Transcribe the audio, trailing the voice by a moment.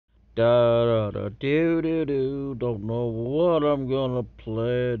Da da da do do do. Don't know what I'm gonna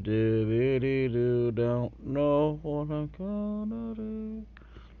play. Do do do do. Don't know what I'm gonna do.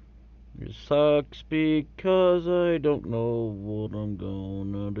 It sucks because I don't know what I'm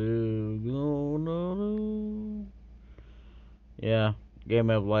gonna do. Gonna do. Yeah, Game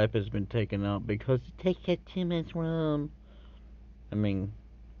of Life has been taken out because it takes up too much room. I mean,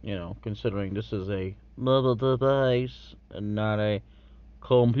 considering this is a mobile device and not a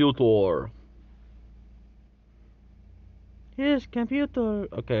computer. Yes, computer.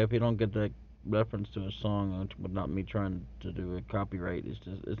 Okay, if you don't get that reference to a song, but not me trying to do a copyright.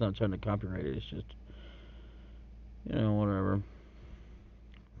 It's not trying to copyright it. It's just whatever.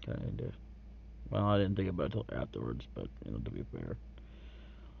 Kind of. Well, I didn't think about it till afterwards, but to be fair.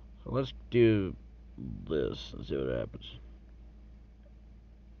 So let's do this and see what happens.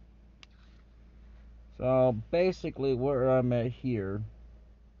 So basically, where I'm at here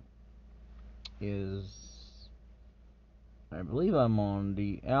is, I believe I'm on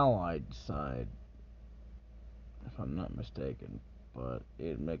the Allied side, if I'm not mistaken, but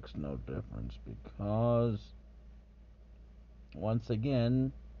it makes no difference because, once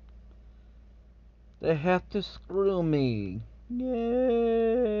again, they have to screw me.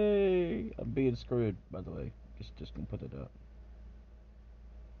 Yay! I'm being screwed, by the way. Just gonna put it up.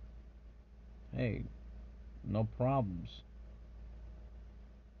 Hey, no problems.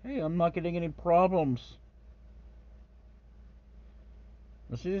 Hey, I'm not getting any problems.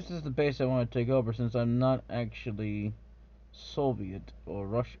 Now, see, this is the base I want to take over since I'm not actually Soviet or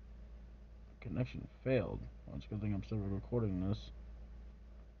Russian. Connection failed. Well, it's a good thing I'm still recording this.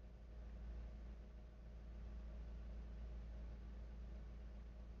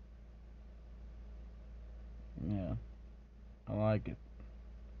 Yeah, I like it.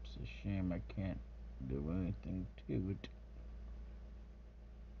 It's a shame I can't do anything to it.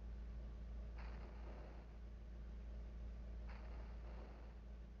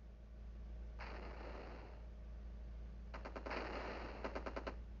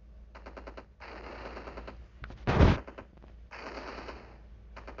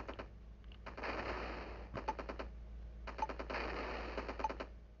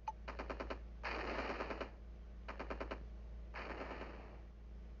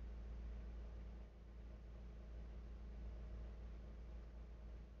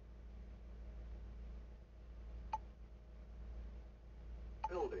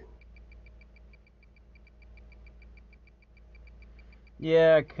 Building.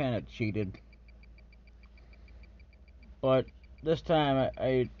 Yeah, I kind of cheated, but this time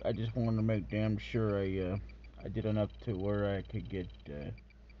I just wanted to make damn sure I did enough to where I could get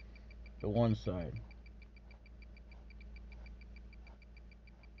the one side.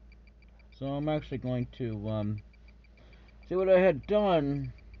 So I'm actually going to see what I had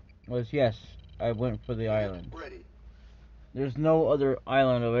done was, yes, I went for the Unit island. ready. There's no other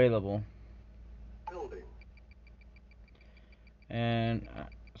island available. Building. And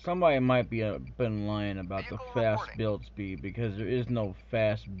somebody might be been lying about the Vehicle fast reporting. build speed because there is no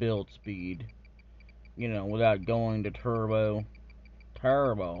fast build speed. Without going to turbo.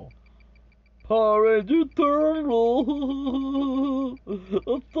 Turbo. Power Ranger Turbo.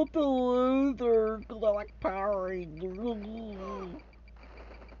 I'm such a loser because I like Power Rangers.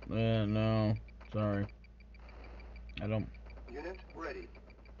 Yeah, no, sorry, I don't. Unit ready.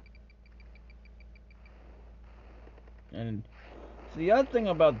 And so the other thing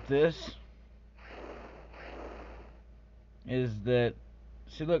about this is that,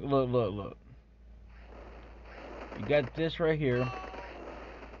 see, look, look, look, look. You got this right here,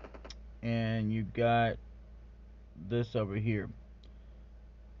 and you got this over here.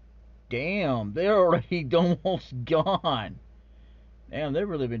 Damn, they're already almost gone. Damn, they've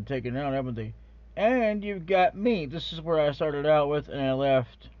really been taken out, haven't they? And you've got me. This is where I started out with, and I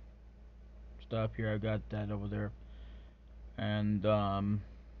left. Stop here. I got that over there. And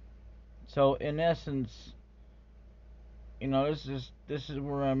so in essence, this is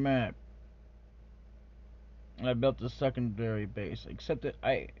where I'm at. I built the secondary base, except that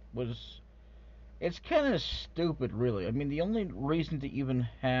I was. It's kind of stupid, really. I mean, the only reason to even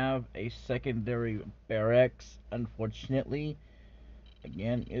have a secondary barracks, unfortunately,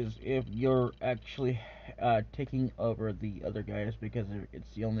 again, is if you're actually taking over the other guys because it's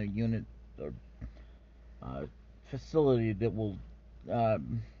the only unit or uh, facility that will uh,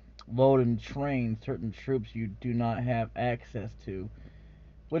 load and train certain troops you do not have access to,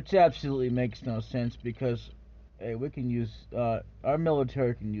 which absolutely makes no sense because, hey, we can use our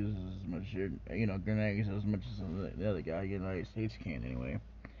military can use as much grenades as much as the other guy. The United States can anyway.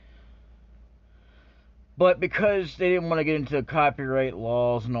 But because they didn't want to get into copyright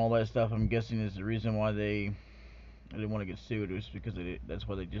laws and all that stuff, I'm guessing is the reason why they didn't want to get sued. It was because that's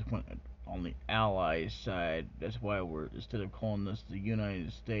why they just went on the Allies side. That's why we're, instead of calling this the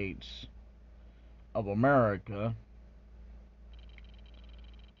United States of America.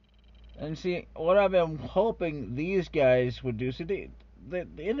 And see, what I've been hoping these guys would do, see, the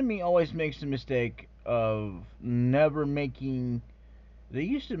enemy always makes the mistake of never making. They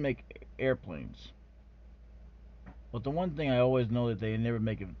used to make airplanes, but the one thing I always know that they never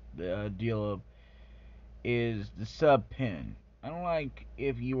make a deal of is the sub pen. Unlike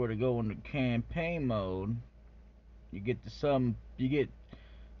if you were to go into campaign mode, you get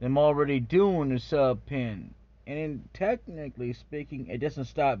them already doing the sub pen. And technically speaking, it doesn't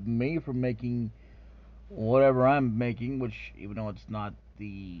stop me from making whatever I'm making, which even though it's not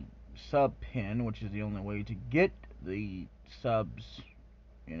the sub pen, which is the only way to get the subs,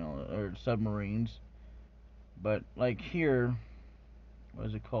 or submarines. But like here, what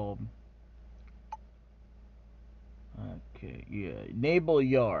is it called? Okay, yeah, naval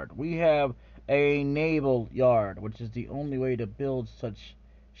yard. We have a naval yard, which is the only way to build such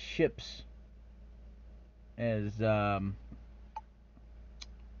ships as the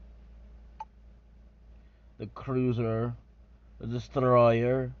cruiser, the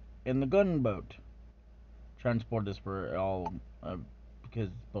destroyer, and the gunboat. Transport this for all, because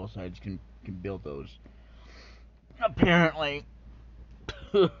both sides can build those. Apparently.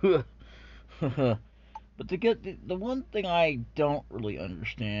 But to get the one thing I don't really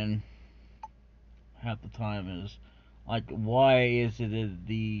understand half the time is, like, why is it that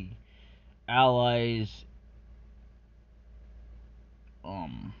the Allies,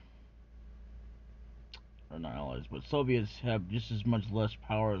 um or not Allies, but Soviets have just as much less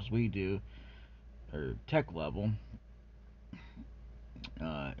power as we do, or tech level.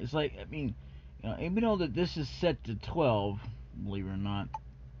 It's like, I mean, even though that this is set to 12, believe it or not.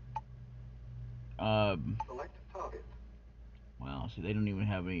 Select target. Wow, see, they don't even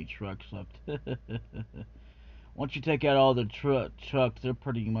have any trucks left. Once you take out all the trucks, they're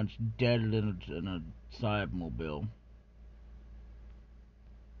pretty much dead in a side mobile.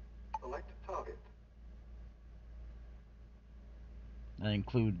 Select target. That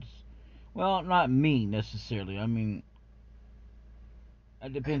includes, well, not me necessarily. I mean,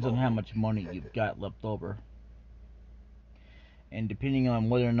 it depends on how much money you've got left over. And depending on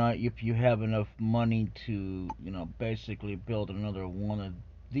whether or not if you have enough money to, basically build another one of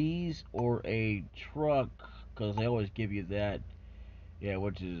these or a truck, because they always give you that, yeah,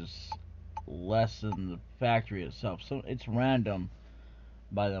 which is less than the factory itself. So it's random,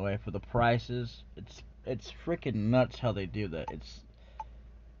 by the way, for the prices. It's freaking nuts how they do that.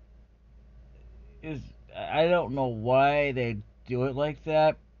 Is I don't know why they do it like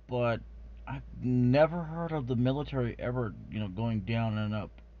that, but I've never heard of the military ever, going down and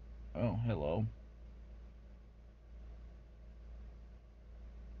up. Oh, hello.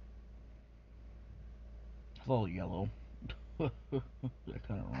 Hello, yellow. That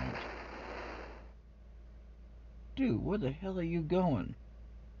kind of rhymes. Dude, where the hell are you going?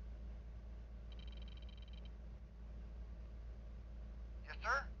 Yes,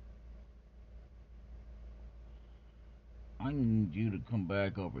 sir. I need you to come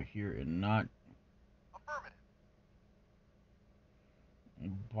back over here and not Affirmative.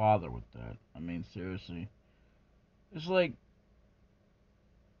 bother with that. I mean, seriously. It's like,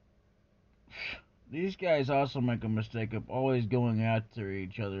 these guys also make a mistake of always going after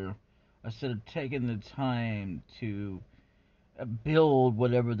each other instead of taking the time to build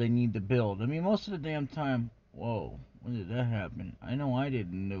whatever they need to build. I mean, most of the damn time, whoa, when did that happen? I know I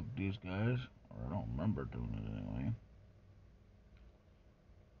didn't nuke these guys, or I don't remember doing it anyway.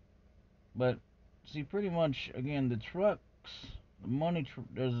 But, see, pretty much, again, the trucks, the money,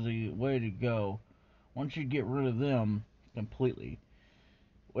 there's the way to go. Once you get rid of them completely,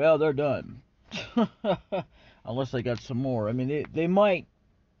 well, they're done. Unless they got some more. I mean, they might,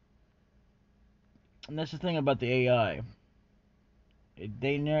 and that's the thing about the AI.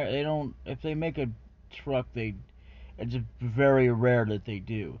 They don't, if they make a truck, it's very rare that they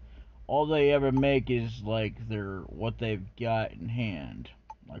do. All they ever make is like their what they've got in hand,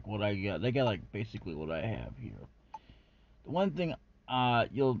 like what I got. They got like basically what I have here. The one thing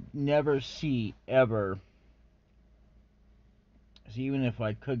you'll never see ever is, even if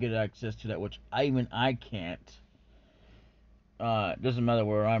I could get access to that, which even I can't. It doesn't matter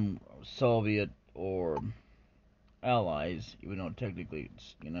where I'm Soviet or Allies, even though technically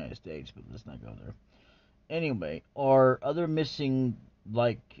it's United States, but let's not go there. Anyway, are other missing,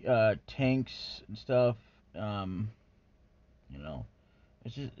 like, tanks and stuff. Um, you know,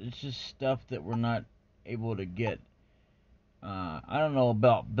 it's just stuff that we're not able to get. I don't know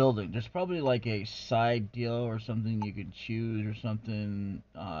about building. There's probably like a side deal or something you could choose or something.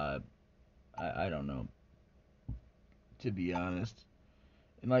 I don't know, to be honest.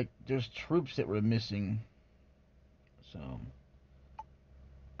 And like, there's troops that were missing, so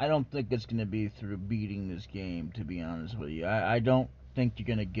I don't think it's gonna be through beating this game. To be honest with you, I don't think you're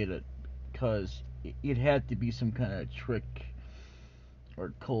gonna get it because it had to be some kind of trick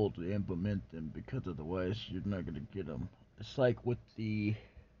or code to implement them. Because otherwise, you're not gonna get them. It's like with the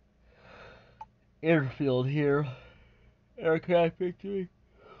airfield here, aircraft victory.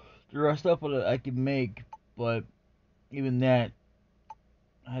 There are stuff that I can make, but even that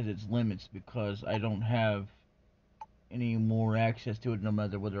has its limits because I don't have any more access to it. No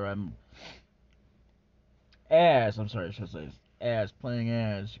matter whether I'm sorry, I should say as playing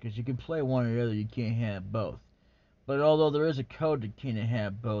as, because you can play one or the other. You can't have both. But although there is a code to kind of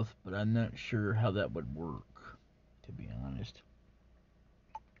have both, but I'm not sure how that would work, to be honest.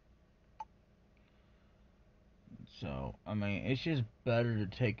 So, I mean, it's just better to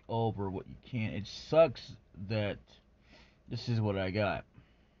take over what you can. It sucks that this is what I got.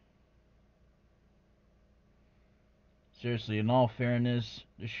 Seriously, in all fairness,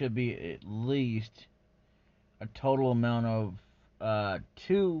 there should be at least a total amount of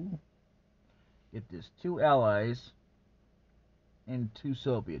two, get this, two allies and two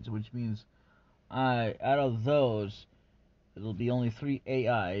Soviets, which means out of those, it'll be only three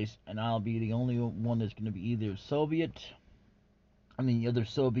AIs, and I'll be the only one that's going to be either the other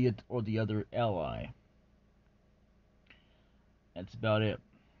Soviet or the other ally. That's about it.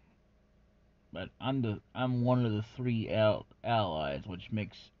 But I'm one of the three allies, which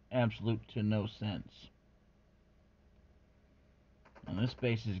makes absolute to no sense. And this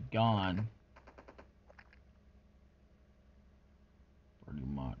base is gone, pretty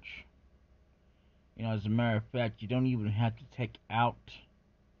much. You know, as a matter of fact, you don't even have to take out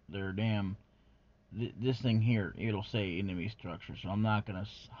their damn this thing here. It'll say enemy structure, so I'm not gonna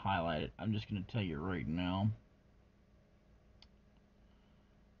highlight it. I'm just gonna tell you right now.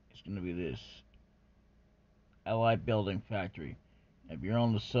 It's gonna be this Allied Building Factory. If you're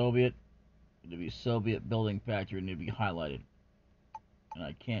on the Soviet, it'll be Soviet Building Factory, and it'll be highlighted. And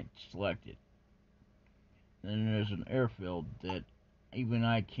I can't select it. And then there's an airfield that even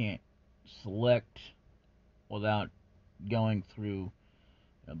I can't select without going through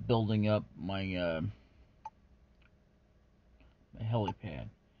building up my helipad.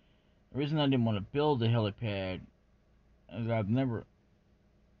 The reason I didn't want to build the helipad is I've never,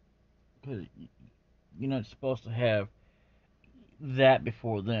 because you're not supposed to have that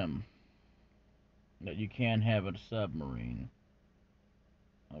before them. That you can have a submarine.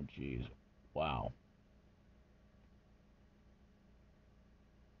 Oh jeez, wow.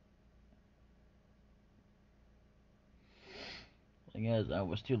 Thing is, I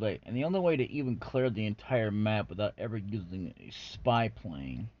was too late, and the only way to even clear the entire map without ever using a spy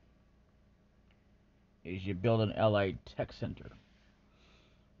plane is you build an allied tech center,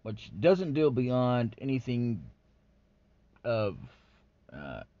 which doesn't do beyond anything of,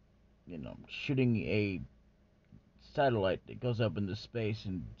 uh, shooting a satellite that goes up into space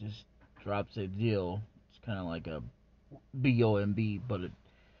and just drops a deal. It's kind of like a BOMB, but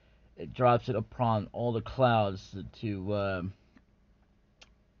it drops it upon all the clouds to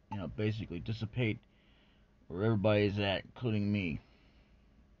basically dissipate where everybody's at, including me.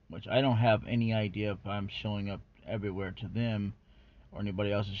 Which I don't have any idea if I'm showing up everywhere to them or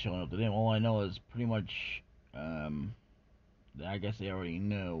anybody else is showing up to them. All I know is pretty much, I guess they already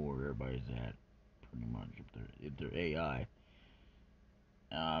know where everybody's at, pretty much if they're AI.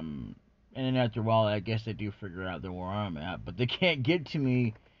 And then after a while, I guess they do figure out where I'm at, but they can't get to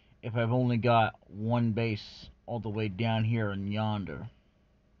me if I've only got one base all the way down here and yonder.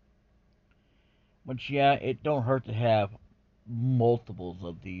 Which, yeah, it don't hurt to have multiples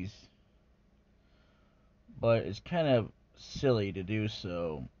of these, but it's kind of silly to do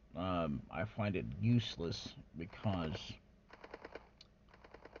so. I find it useless because,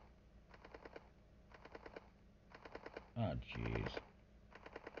 oh jeez.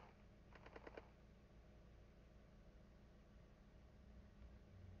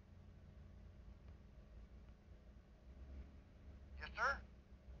 Yes, sir?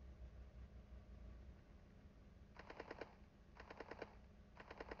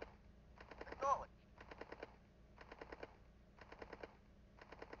 Acknowledge.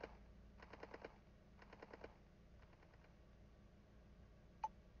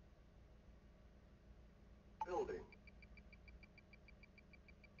 Building.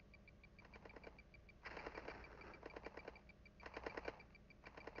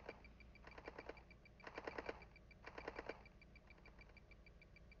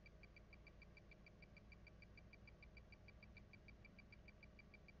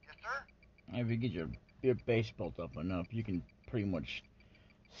 sir. If you get your base built up enough, you can pretty much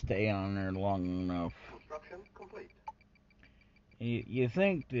stay on there long enough. Construction complete. You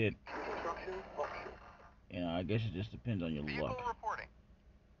think that, Construction option. I guess it just depends on your Vehicle luck. reporting.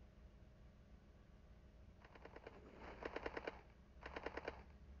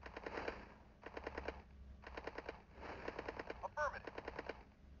 Affirmative.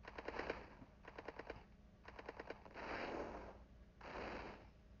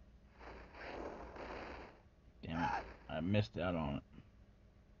 Damn it, I missed out on it.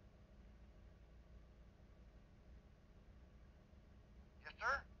 Yes,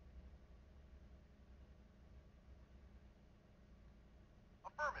 sir.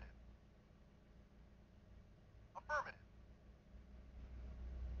 Affirmative. Affirmative.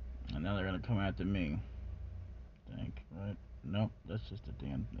 And now they're gonna come after me. Think, right? Nope, that's just a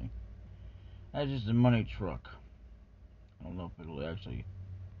damn thing. That's just a money truck. I don't know if it'll actually.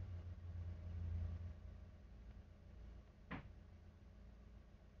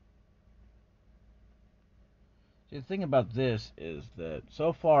 See, the thing about this is that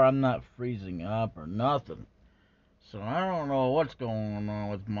so far I'm not freezing up or nothing. So I don't know what's going on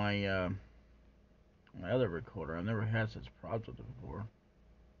with my other recorder. I've never had such problems with it before.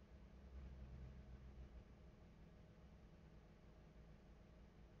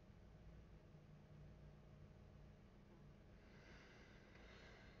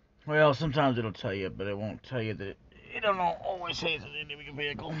 Well, sometimes it'll tell you, but it won't tell you that it don't always say it's an enemy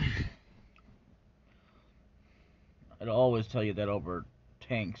vehicle. It'll always tell you that over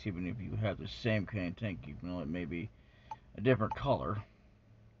tanks, even if you have the same kind of tank, even though it may be a different color.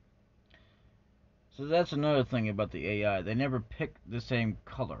 So that's another thing about the AI. They never pick the same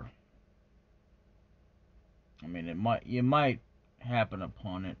color. I mean, you might happen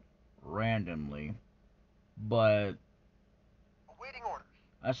upon it randomly, but Awaiting orders.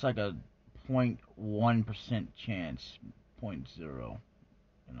 that's like a 0.1% chance, point 0,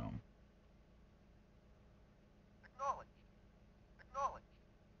 you know. Acknowledged. Acknowledged.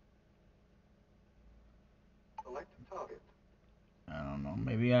 Select target. I don't know.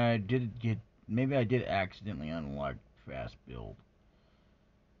 Maybe I did accidentally unlock fast build.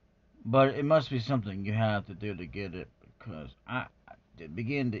 But it must be something you have to do to get it, because I to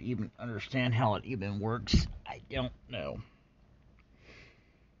begin to even understand how it even works, I don't know.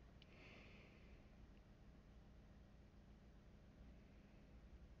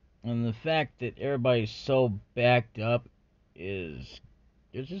 And the fact that everybody's so backed up is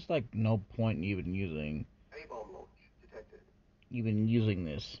there's just like no point in A-bomb launch detected. even using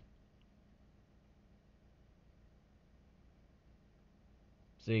this.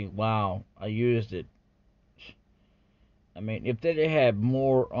 See, wow, I used it. I mean, if they had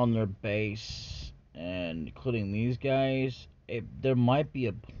more on their base, and including these guys, there might be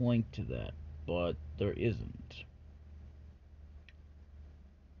a point to that, but there isn't.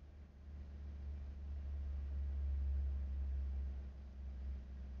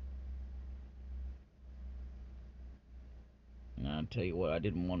 And I'll tell you what, I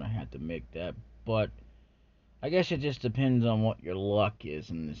didn't want to have to make that, but I guess it just depends on what your luck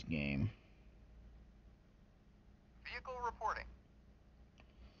is in this game. Vehicle reporting.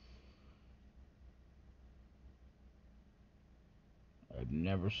 I've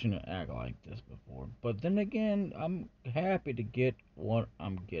never seen it act like this before. But then again, I'm happy to get what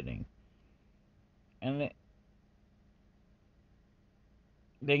I'm getting. And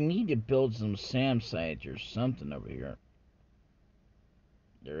they need to build some SAM sites or something over here.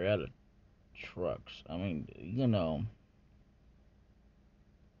 They're out of trucks. I mean,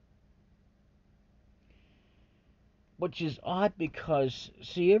 which is odd because,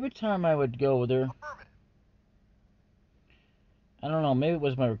 see, every time I would go there, Affirmative. I don't know, maybe it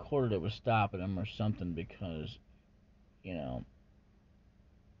was my recorder that was stopping them or something because, you know,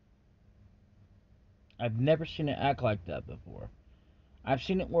 I've never seen it act like that before. I've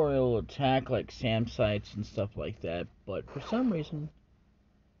seen it where it'll attack like SAM sites and stuff like that, but for some reason,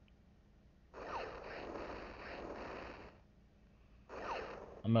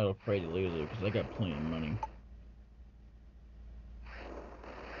 I'm not afraid to lose it because I got plenty of money.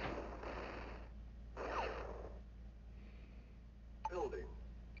 Building.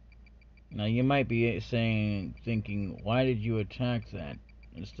 Now you might be thinking, why did you attack that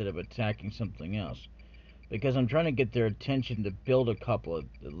instead of attacking something else? Because I'm trying to get their attention to build a couple of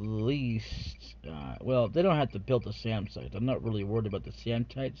at least. Well, they don't have to build the SAM sites. I'm not really worried about the SAM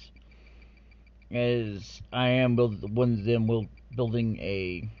sites, as I am building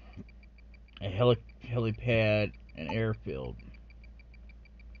a helipad, an airfield.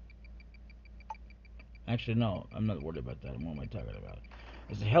 Actually, no, I'm not worried about that. What am I talking about?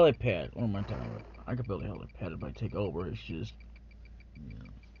 It's a helipad. What am I talking about? I could build a helipad if I take over. It's just. Yeah.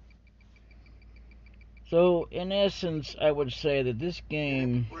 So, in essence, I would say that this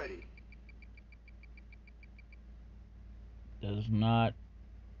game Ready. does not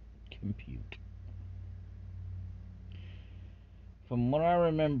compute. From what I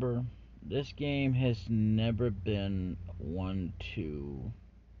remember, this game has never been one to,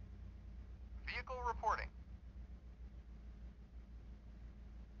 Vehicle reporting.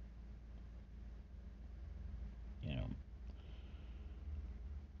 you know,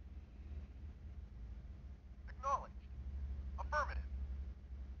 Acknowledged. Affirmative.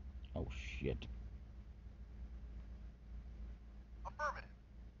 oh shit. Affirmative.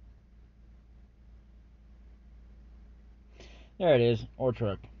 There it is, or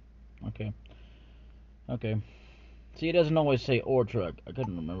truck. Okay, okay. See, it doesn't always say or truck. I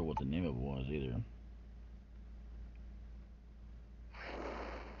couldn't remember what the name of it was either.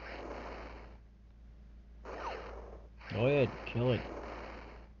 Go ahead, kill it.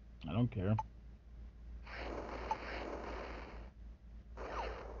 I don't care.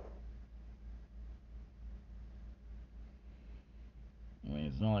 I mean,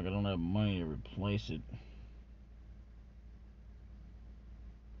 it's not like I don't have money to replace it.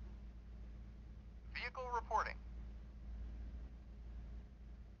 Vehicle reporting.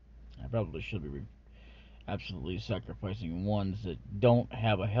 I probably should be absolutely sacrificing ones that don't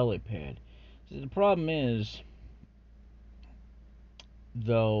have a helipad. See, the problem is,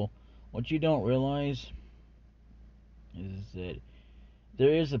 though, what you don't realize is that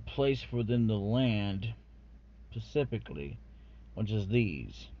there is a place for them to land specifically, which is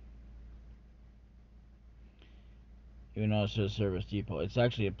these. Even though it says service depot, it's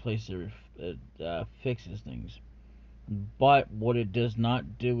actually a place that fixes things. But what it does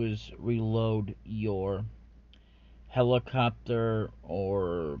not do is reload your helicopter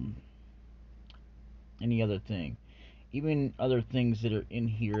or any other thing. Even other things that are in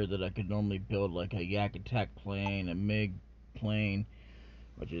here that I could normally build, like a Yak attack plane, a MiG plane,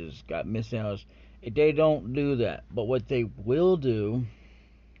 which has got missiles. They don't do that. But what they will do,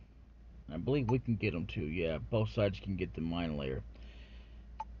 I believe we can get them to. Yeah, both sides can get the mine layer.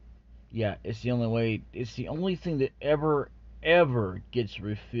 Yeah, it's the only way. It's the only thing that ever gets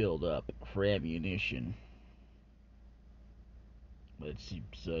refilled up for ammunition. It's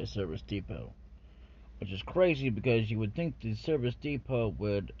a service depot, which is crazy because you would think the service depot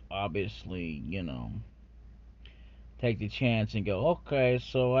would obviously, take the chance and go, okay,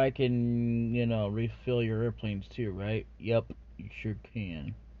 so I can, refill your airplanes too, right? Yep, you sure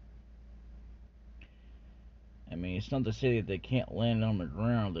can. I mean, it's not to say that they can't land on the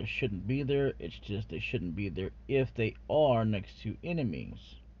ground. They shouldn't be there. It's just they shouldn't be there if they are next to enemies.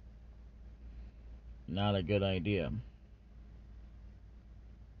 Not a good idea.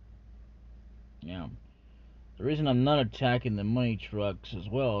 Yeah. The reason I'm not attacking the money trucks as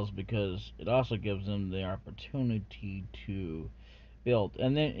well is because it also gives them the opportunity to build.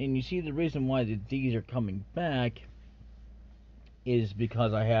 And you see the reason why these are coming back is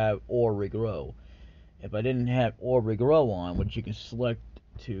because I have or regrow. If I didn't have or regrow on, which you can select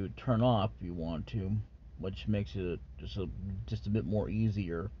to turn off if you want to, which makes it just a bit more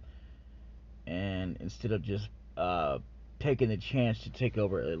easier. And instead of just taking the chance to take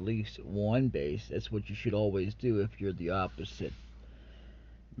over at least one base, that's what you should always do if you're the opposite.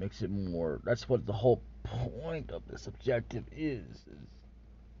 Makes it more. That's what the whole point of this objective is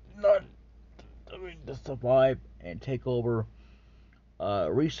not to survive and take over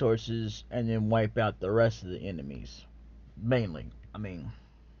resources and then wipe out the rest of the enemies. Mainly, I mean,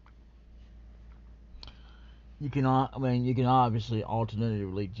 you can obviously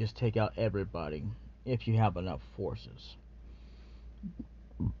alternatively just take out everybody if you have enough forces.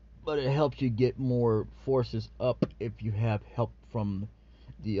 But it helps you get more forces up if you have help from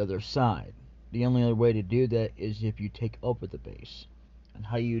the other side. The only other way to do that is if you take over the base. And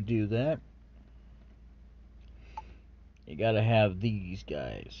how you do that? You gotta have these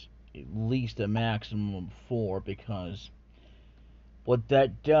guys. At least a maximum of 4, because what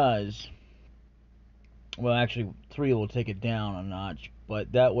that does, well, actually 3 will take it down a notch,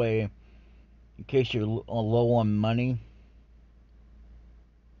 but that way, in case you're low on money,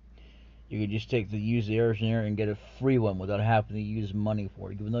 you can just use the air snare and get a free one without having to use money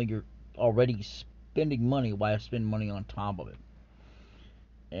for it, even though you're already spending money. Why spend money on top of it?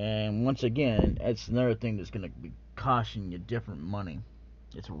 And once again, that's another thing that's going to be costing you different money.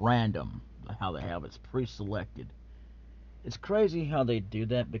 It's random how they have it. It's pre-selected. It's crazy how they do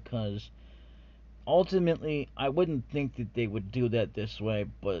that, because ultimately I wouldn't think that they would do that this way,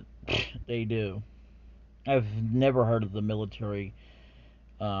 but they do. I've never heard of the military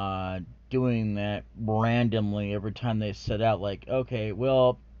uh, doing that randomly every time they set out. Like, okay,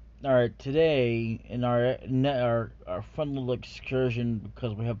 well, all right, today in our fun little excursion,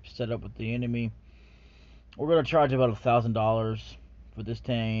 because we have set up with the enemy, we're gonna charge about $1,000 for this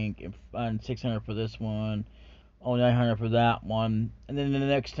tank and 600 for this one. Oh, 900 for that one, and then the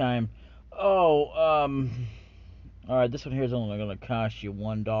next time, oh, all right, this one here is only going to cost you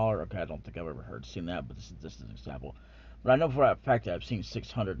 $1. Okay, I don't think I've ever seen that, but this is an example. But I know for a fact that I've seen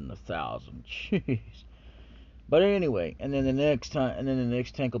 600 and 1,000. Jeez. But anyway, and then the next time, and then the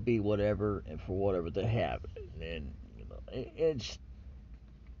next tank will be whatever, and for whatever they have. And it's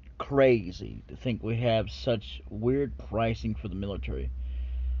crazy to think we have such weird pricing for the military.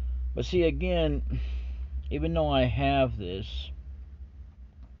 But see, again, even though I have the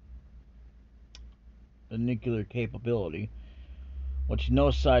nuclear capability, which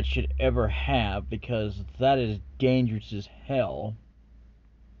no side should ever have because that is dangerous as hell.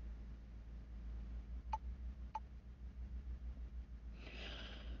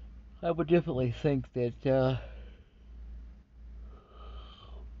 I would definitely think that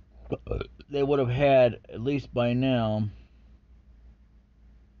they would have had, at least by now,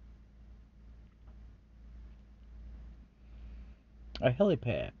 a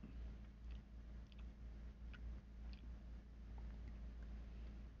helipad.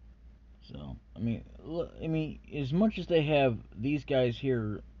 So, I mean, as much as they have these guys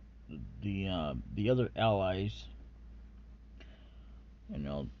here, the other allies, you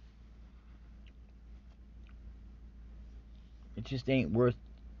know, it just ain't worth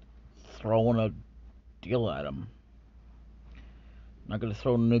throwing a deal at them. I'm not gonna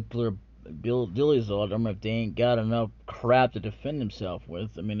throw nuclear dillies at them if they ain't got enough crap to defend themselves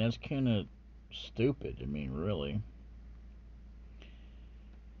with. I mean, that's kind of stupid. I mean, really.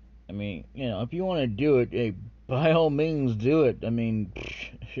 I mean, if you want to do it, hey, by all means do it. I mean,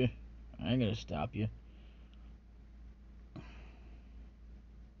 I ain't gonna stop you.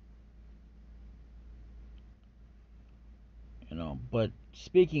 But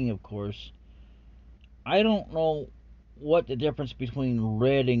speaking, of course, I don't know what the difference between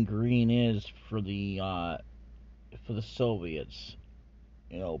red and green is for the Soviets.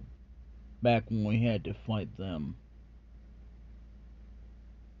 You know, back when we had to fight them.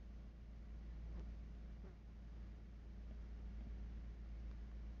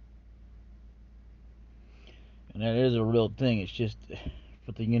 And that is a real thing. It's just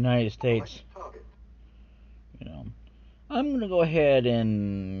for the United States, you know. I'm gonna go ahead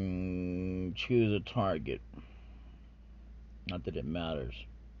and choose a target. Not that it matters.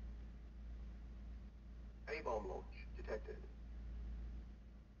 A-bomb launch detected.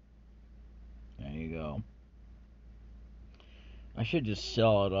 There you go. I should just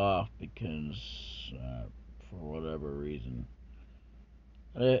sell it off because, for whatever reason.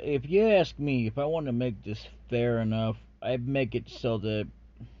 If you ask me, if I want to make this fair enough, I'd make it so that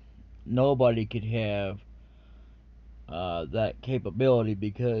nobody could have that capability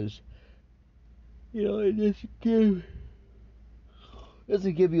because it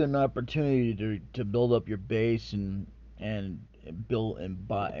doesn't give you an opportunity to build up your base and build and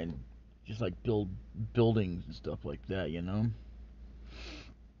buy and just like build buildings and stuff like that. You know,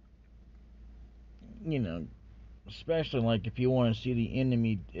 especially like if you want to see the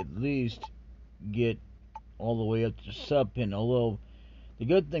enemy at least get all the way up to sub pin. Although the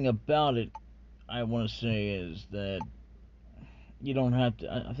good thing about it, I want to say, is that you don't have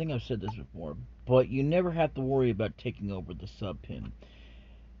to. I think I've said this before, but you never have to worry about taking over the sub pin.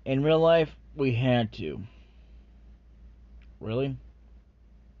 In real life, we had to. Really?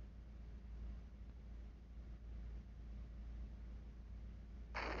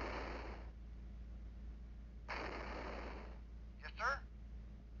 Yes, sir?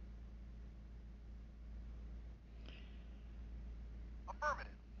 Affirmative.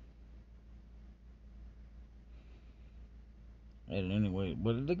 And anyway,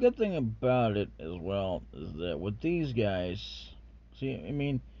 but the good thing about it as well is that with these guys, see, I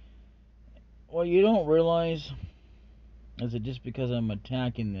mean, what you don't realize is that just because I'm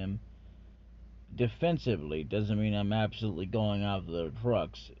attacking them defensively doesn't mean I'm absolutely going after their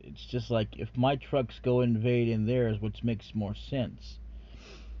trucks. It's just like if my trucks go invade in theirs, which makes more sense.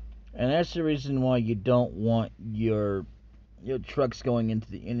 And that's the reason why you don't want your trucks going into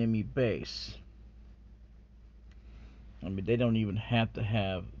the enemy base. I mean, they don't even have to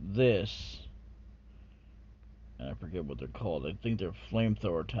have this. I forget what they're called. I think they're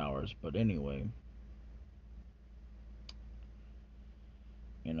flamethrower towers. But anyway,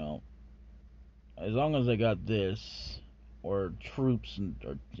 you know, as long as they got this, or troops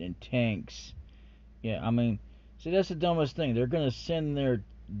and tanks, yeah. I mean, See, that's the dumbest thing. They're gonna send their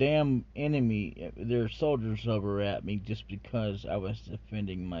damn enemy, their soldiers over at me just because I was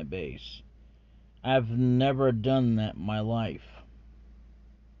defending my base. I've never done that in my life.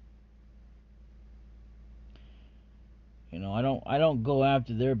 You know, I don't go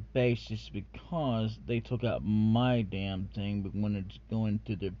after their base just because they took out my damn thing, but when it's going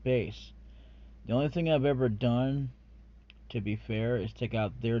to their base. The only thing I've ever done, to be fair, is take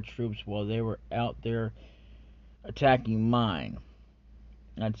out their troops while they were out there attacking mine.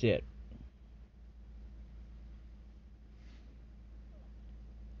 That's it.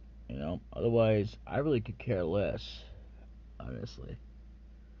 You know, otherwise I really could care less, honestly.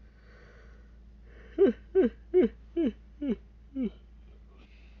 I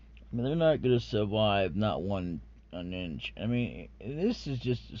mean, they're not gonna survive not an inch. I mean, this is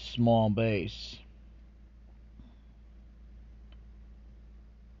just a small base.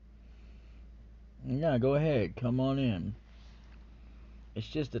 Yeah, go ahead, come on in. It's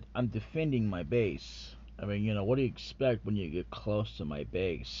just that I'm defending my base. I mean, you know, what do you expect when you get close to my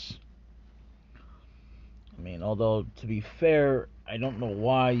base? I mean, although, to be fair, I don't know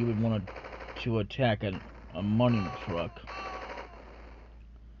why you would want to attack a money truck.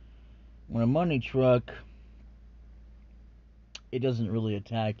 When a money truck, it doesn't really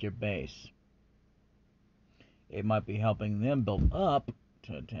attack your base. It might be helping them build up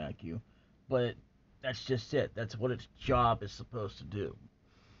to attack you, but that's just it. That's what its job is supposed to do.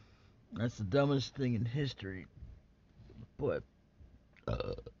 That's the dumbest thing in history, but,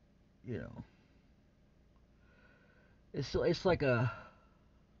 uh, you know, it's like a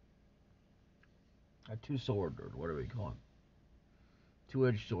two sword, or what do we call it?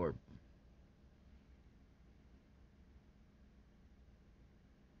 Two-edged sword.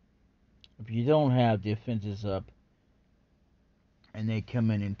 If you don't have defenses up and they come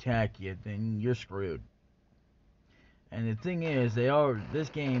in and attack you, then you're screwed. And the thing is, this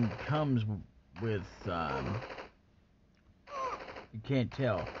game comes with you can't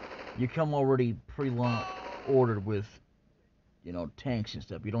tell. You come already ordered with, you know, tanks and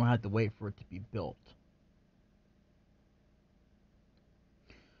stuff. You don't have to wait for it to be built.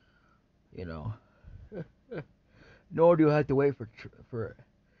 You know, nor do you have to wait for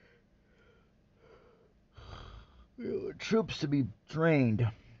troops to be trained,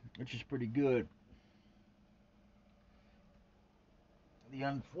 which is pretty good. The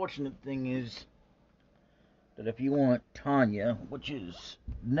unfortunate thing is that if you want Tanya, which is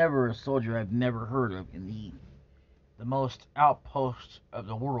never a soldier I've never heard of in the most outpost of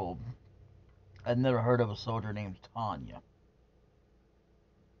the world, I've never heard of a soldier named Tanya,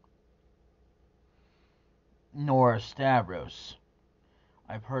 nor a Stavros.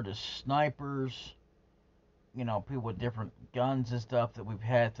 I've heard of snipers, you know, people with different guns and stuff that we've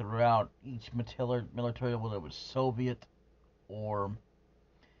had throughout each military, whether it was Soviet or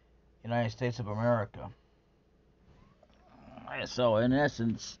United States of America. So, in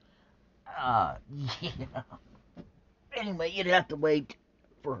essence, yeah. Anyway, you'd have to wait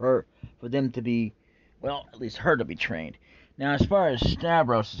for them to be, well, at least her to be trained. Now, as far as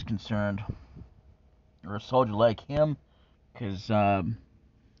Stavros is concerned, or a soldier like him, because,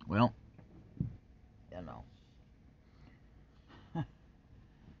 well, you know,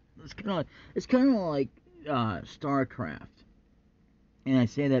 it's kind of like StarCraft, and I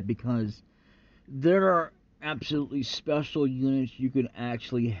say that because there are absolutely special units you can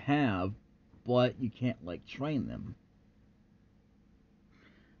actually have, but you can't like train them.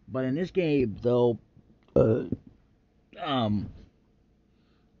 But in this game, though, uh, um,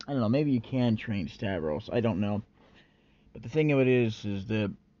 I don't know. Maybe you can train Stavros. I don't know. But the thing of it is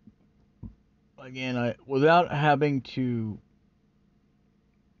that again, without having to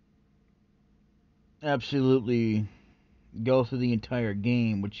absolutely go through the entire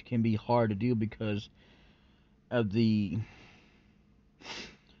game, which can be hard to do because of the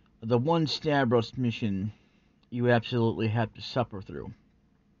one Stavros mission you absolutely have to suffer through.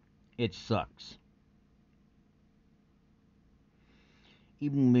 It sucks.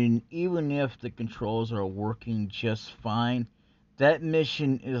 Even if the controls are working just fine, that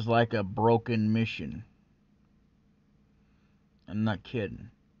mission is like a broken mission. I'm not kidding.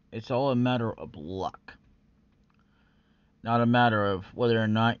 It's all a matter of luck. Not a matter of whether or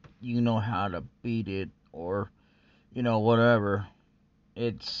not you know how to beat it or, you know, whatever.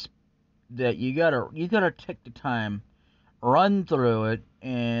 It's that you gotta take the time, run through it,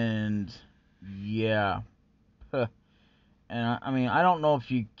 and yeah. And I mean, I don't know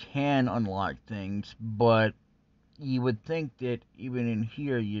if you can unlock things, but you would think that even in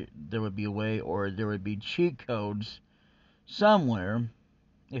here there would be a way, or there would be cheat codes somewhere,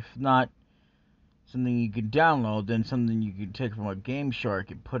 if not something you could download than something you could take from a Game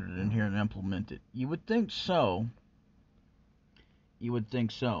Shark and put it in here and implement it. You would think so. You would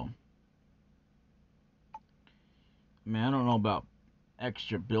think so. I mean, I don't know about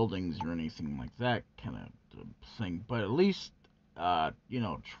extra buildings or anything like that kind of thing, but at least,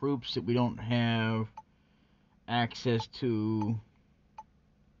 troops that we don't have access to.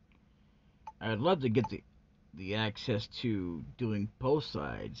 I'd love to get the access to doing both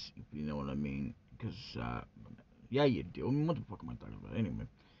sides, if you know what I mean. Because, yeah, you do. I mean, what the fuck am I talking about? Anyway,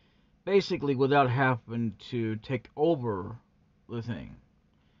 basically, without having to take over the thing.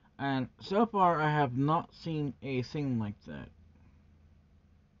 And so far, I have not seen a thing like that.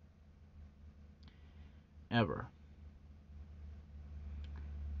 Ever.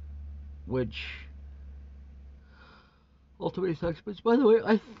 Which ultimately sucks. But by the way,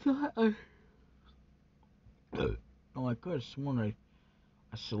 I thought oh, I could have sworn I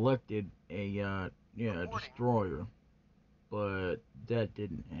selected a destroyer, but that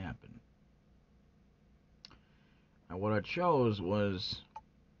didn't happen. And what I chose was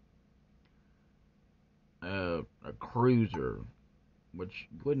a cruiser, which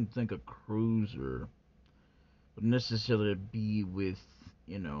you wouldn't think a cruiser would necessarily be with,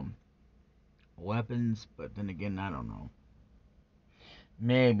 weapons, but then again, I don't know.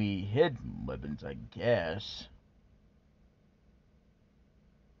 Maybe hidden weapons, I guess.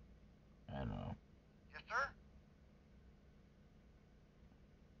 I don't know. Yes, sir?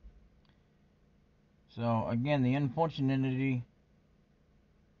 So, again, the unfortunatity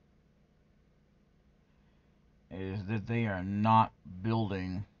is that they are not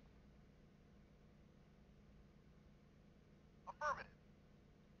building Affirmative.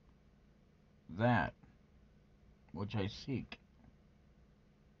 that which I seek.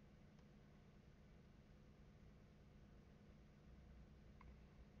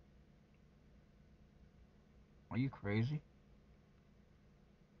 Are you crazy?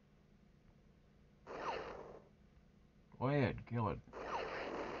 Go ahead, kill it.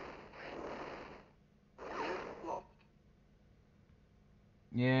 Lost.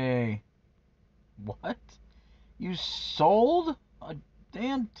 Yay. What? You sold a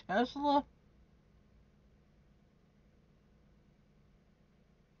damn Tesla?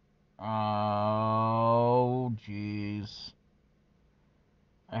 Oh, jeez.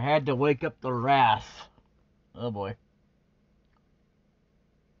 I had to wake up the wrath. Oh boy.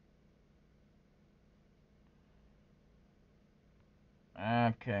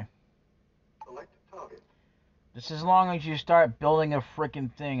 Okay. Select target. Just as long as you start building a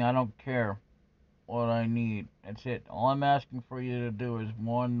freaking thing, I don't care what I need. That's it. All I'm asking for you to do is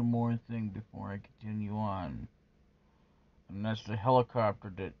one more thing before I continue on. And that's the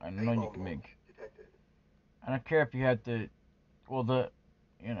helicopter that I know you can make. Detected. I don't care if you have to, well,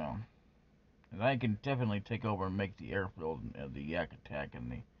 you know, I can definitely take over and make the airfield, the Yak Attack,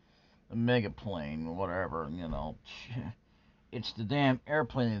 and the mega plane, whatever, It's the damn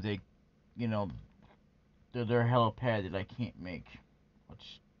airplane that their helipad that I can't make,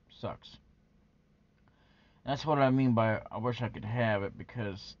 which sucks. That's what I mean by I wish I could have it,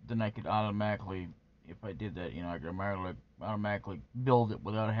 because then I could automatically, if I did that, I could automatically build it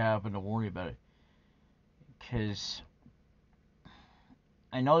without having to worry about it. Because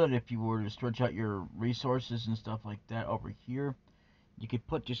I know that if you were to stretch out your resources and stuff like that over here, you could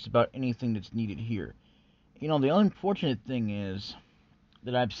put just about anything that's needed here. The unfortunate thing is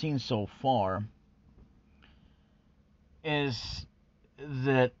that I've seen so far is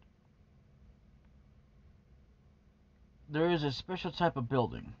that there is a special type of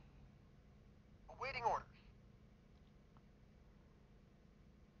building. Awaiting orders.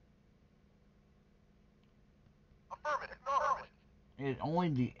 Affirmative. Affirmative. It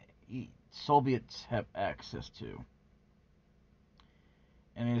only the Soviets have access to.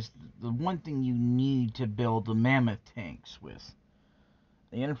 And it's the one thing you need to build the mammoth tanks with.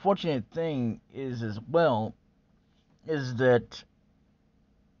 The unfortunate thing is, as well, is that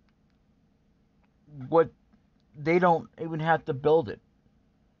what they don't even have to build it.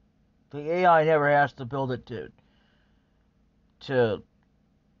 The AI never has to build it to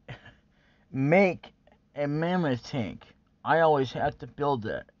make a mammoth tank. I always have to build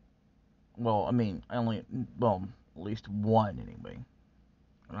that. Well, I mean, at least one anyway.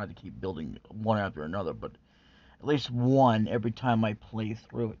 I don't have to keep building one after another, but at least one every time I play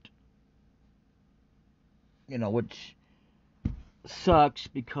through it. Which sucks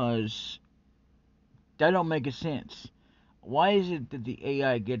because that don't make a sense. Why is it that the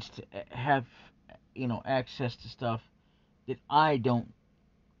AI gets to have, access to stuff that I don't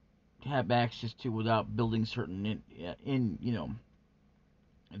have access to without building certain in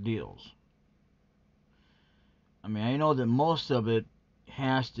deals? I mean, I know that most of it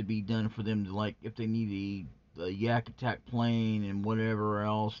has to be done for them to, like, if they need the yak attack plane and whatever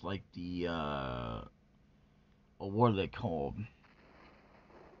else, like what are they called?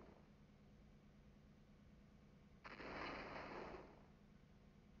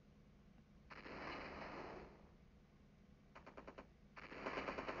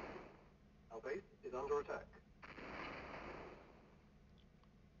 Our base is under attack.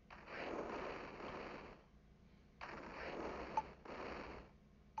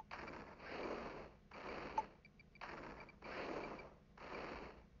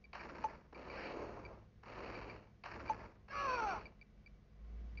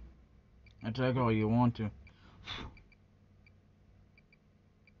 Attack all you want to.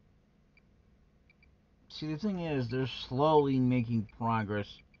 See, the thing is, they're slowly making progress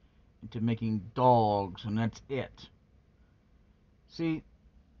into making dogs, and that's it. See,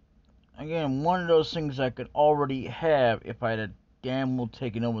 again, one of those things I could already have if I had damn well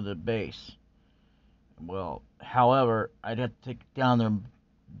taken over the base. Well, however, I'd have to take down their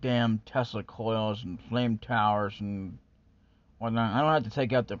damn Tesla coils and flame towers and whatnot. I don't have to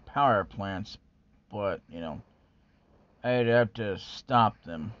take out their power plants, but, I'd have to stop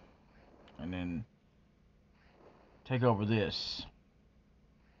them and then take over this,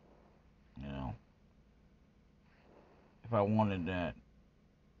 you know, if I wanted that.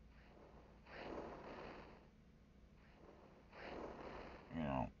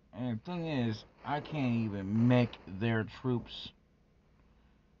 And the thing is, I can't even make their troops,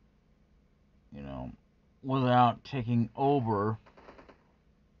 you know, without taking over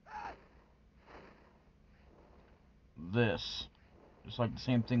this. It's like the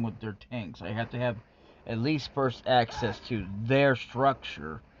same thing with their tanks. I have to have at least first access to their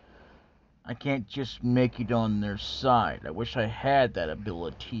structure. I can't just make it on their side. I wish I had that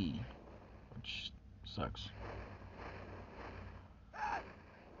ability, which sucks. I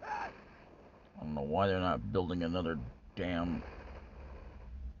don't know why they're not building another damn...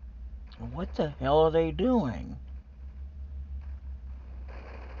 What the hell are they doing?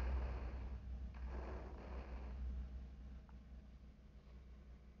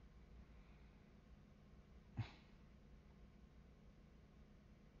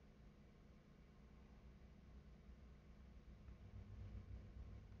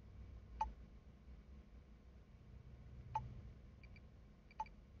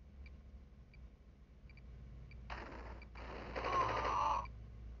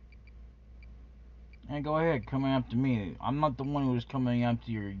 Hey, go ahead, coming up to me. I'm not the one who's coming up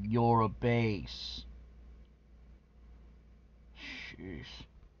to your base. Jeez.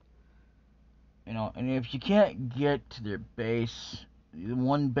 And if you can't get to their base, the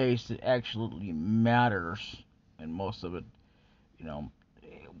one base that actually matters, and most of it, you know,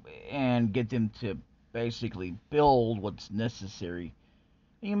 and get them to basically build what's necessary,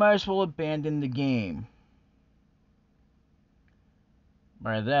 you might as well abandon the game.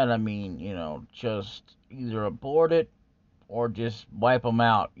 By that I mean, just either abort it or just wipe them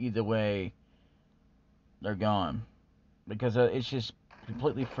out. Either way, they're gone. Because it's just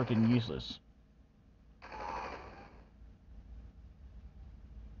completely freaking useless.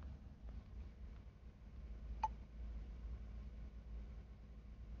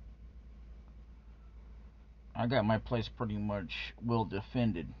 I got my place pretty much well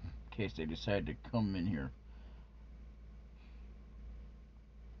defended in case they decide to come in here.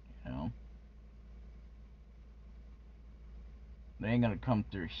 You know, they ain't gonna come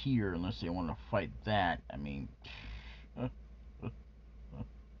through here unless they want to fight that. I mean,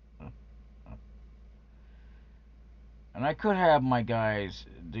 and I could have my guys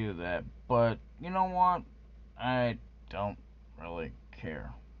do that, but you know what? I don't really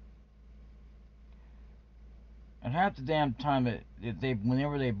care. And half the damn time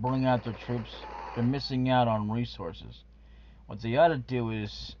whenever they bring out their troops, they're missing out on resources. What they ought to do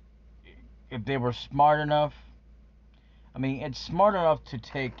is, if they were smart enough, I mean, it's smart enough to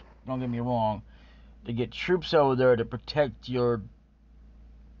take, don't get me wrong, to get troops over there to protect your,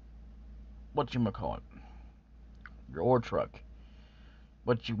 whatchamacallit, your ore truck.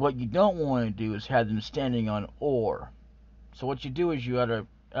 But what you don't want to do is have them standing on ore. So what you do is you ought to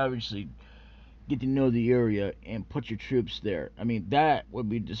obviously get to know the area and put your troops there. I mean, that would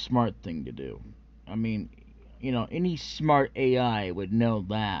be the smart thing to do. I mean, any smart AI would know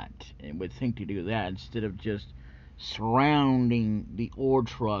that and would think to do that instead of just surrounding the ore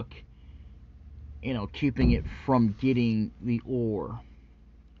truck, keeping it from getting the ore.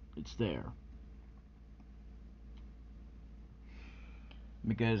 It's there.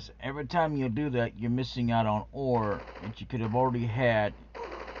 Because every time you do that, you're missing out on ore that you could have already had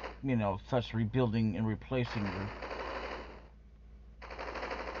such rebuilding and replacing your.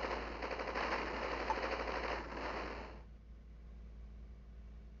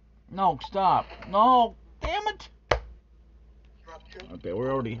 No, stop. No, damn it. Okay,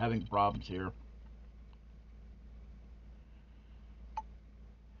 we're already having problems here.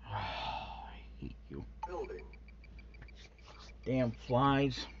 I hate you. Building. Damn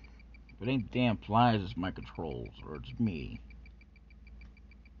flies. If it ain't damn flies, it's my controls, or it's me.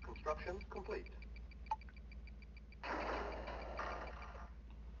 Construction complete.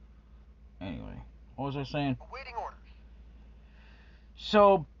 Anyway, what was I saying? Awaiting orders.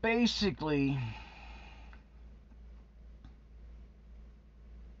 So basically,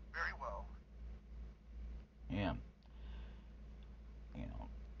 Very well. yeah,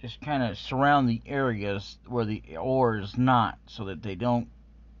 just kind of surround the areas where the ore is not, so that they don't,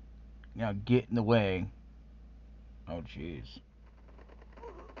 get in the way. Oh, jeez.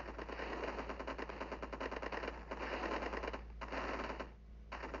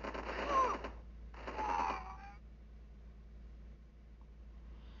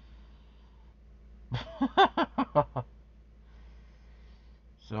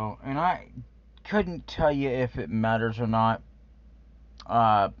 So, and I couldn't tell you if it matters or not.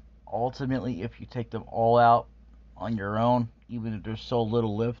 Ultimately, if you take them all out on your own, even if there's so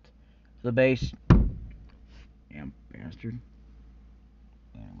little lift to the base, damn bastard.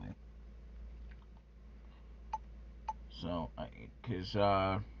 Anyway, so, because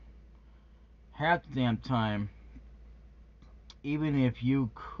half the damn time, even if you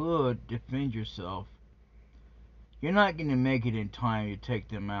could defend yourself, you're not going to make it in time to take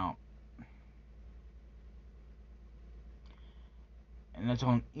them out. And that's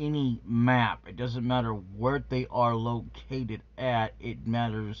on any map. It doesn't matter where they are located at. It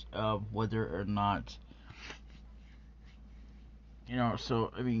matters of whether or not,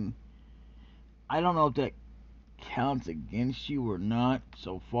 so, I mean, I don't know if that counts against you or not.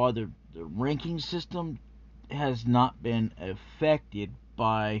 So far, the ranking system has not been affected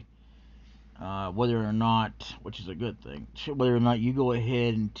by whether or not, which is a good thing, whether or not you go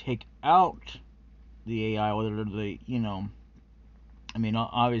ahead and take out the AI, whether they, I mean,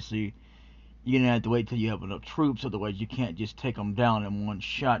 obviously, you're going to have to wait till you have enough troops, otherwise you can't just take them down in one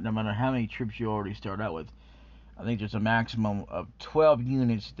shot, no matter how many troops you already start out with. I think there's a maximum of 12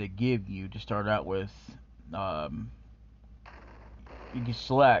 units they give you to start out with. You can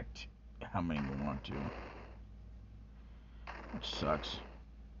select how many you want to, which sucks.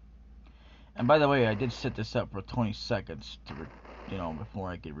 And by the way, I did set this up for 20 seconds to, before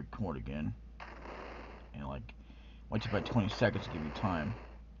I could record again. Once about 20 seconds to give you time.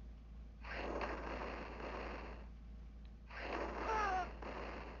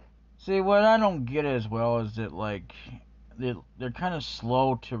 See, what I don't get as well is that, they're kind of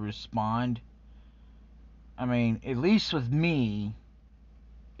slow to respond. I mean, at least with me,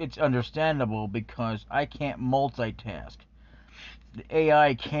 it's understandable because I can't multitask. The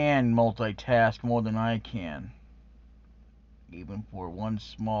AI can multitask more than I can. Even for one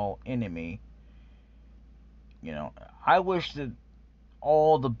small enemy. I wish that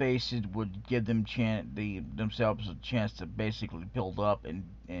all the bases would give themselves a chance to basically build up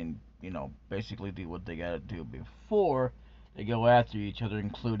and basically do what they gotta do before they go after each other,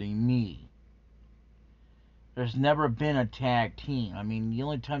 including me. There's never been a tag team. I mean, the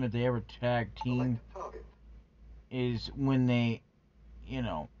only time that they ever tag team is when they,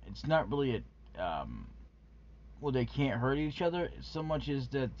 it's not really well, they can't hurt each other so much as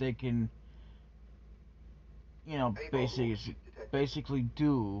that they can, basically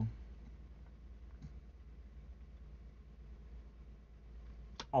do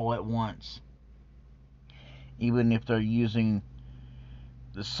all at once. Even if they're using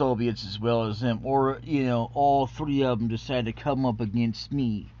the Soviets as well as them, or all three of them decide to come up against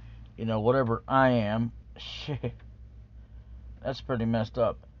me, whatever I am. Shit, that's pretty messed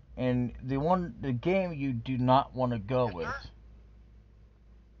up. And the game you do not want to go with,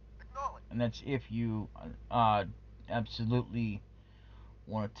 and that's if you absolutely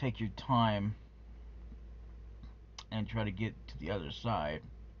want to take your time and try to get to the other side.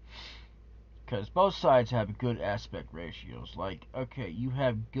 Because both sides have good aspect ratios. Like, okay, you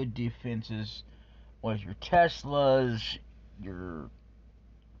have good defenses with your Teslas, your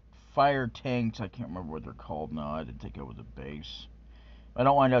fire tanks. I can't remember what they're called now. I didn't take over the base. If I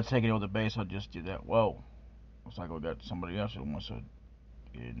don't wind up taking over the base, I'll just do that. Whoa. Looks like we got somebody else who wants to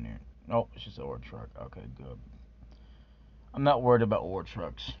get in there. Nope, it's just an ore truck. Okay, good. I'm not worried about ore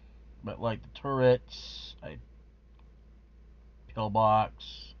trucks. But like the turrets,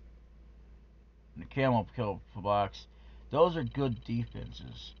 pillbox, and the camo pillbox, Those are good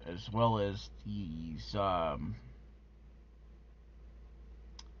defenses, as well as these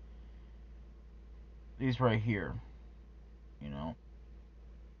right here, you know.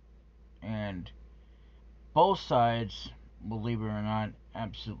 And both sides, believe it or not,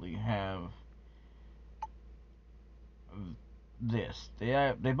 absolutely have this.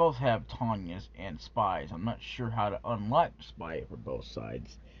 They both have Tanyas and spies. I'm not sure how to unlock spy for both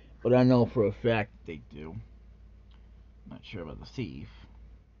sides, but I know for a fact they do. I'm not sure about the thief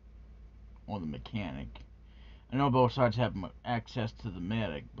or the mechanic. I know both sides have access to the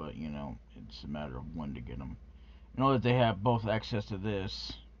medic, but you know it's a matter of when to get them. I know that they have both access to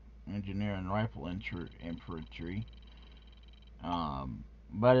this engineer and rifle infantry.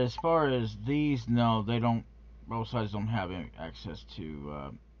 But as far as these, no, they don't. Both sides don't have any access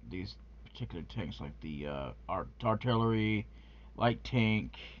to these particular tanks, like the artillery, light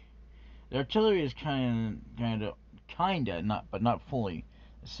tank. The artillery is kinda, not, but not fully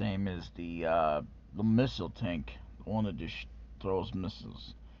the same as the missile tank, the one that just throws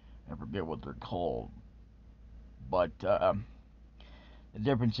missiles. I forget what they're called, but the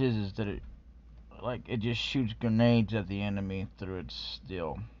difference is that it just shoots grenades at the enemy through its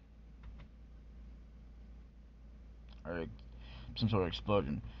steel, or some sort of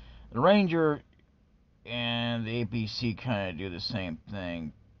explosion. The Ranger and the APC kind of do the same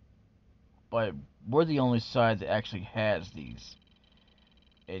thing, but we're the only side that actually has these,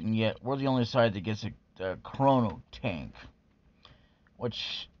 and yet we're the only side that gets a chrono tank,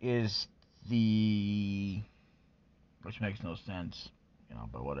 which is which makes no sense, you know,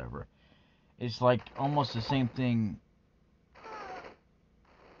 but whatever. It's like almost the same thing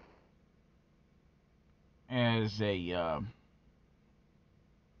as a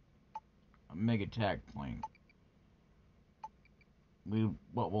mega attack plane.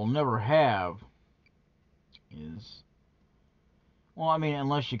 What we'll never have is, well, I mean,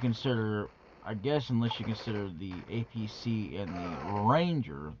 unless you consider, I guess, unless you consider the APC and the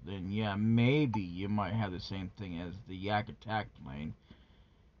Ranger, then yeah, maybe you might have the same thing as the Yak attack plane.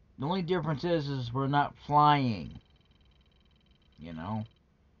 The only difference is we're not flying. You know,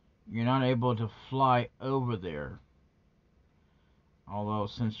 you're not able to fly over there. Although,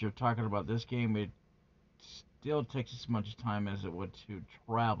 since you're talking about this game, it still takes as much time as it would to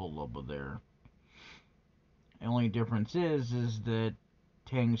travel over there. The only difference is that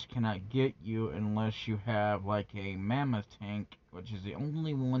tanks cannot get you unless you have like a mammoth tank, which is the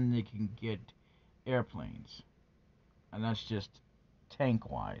only one that can get airplanes, and that's just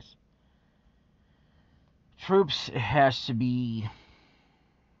tank wise. Troops, it has to be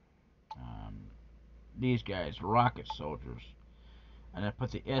um, these guys, rocket soldiers, and I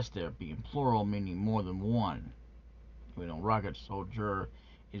put the S there, being plural, meaning more than one. You know, rocket soldier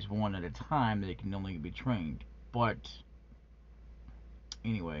is one at a time that can only be trained. But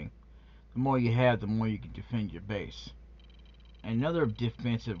anyway, the more you have, the more you can defend your base. Another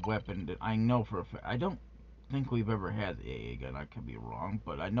defensive weapon that I know for a fact, I don't think we've ever had the AA gun. I could be wrong,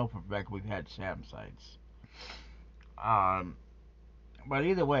 but I know for a fact we've had SAM sights. But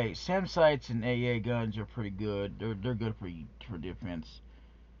either way, SAM sights and AA guns are pretty good. They're good for defense.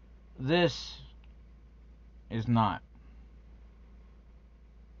 This is not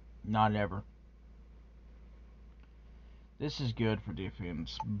ever. This is good for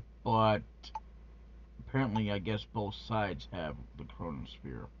defense, but apparently, I guess both sides have the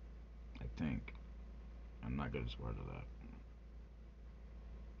chronosphere. I think. I'm not gonna swear to that.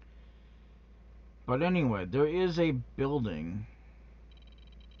 But anyway, there is a building,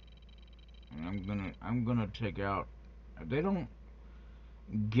 and I'm gonna take out. If they don't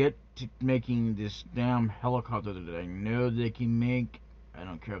get to making this damn helicopter that I know they can make, I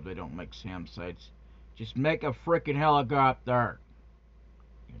don't care if they don't make SAM sites. Just make a freaking helicopter.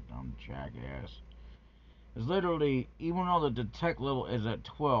 You dumb jackass. It's literally, even though the detect level is at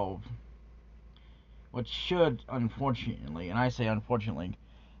 12, which should, unfortunately, and I say unfortunately,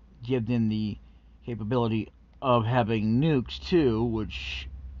 give them the capability of having nukes too, which,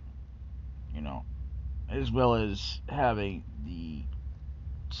 you know, as well as having the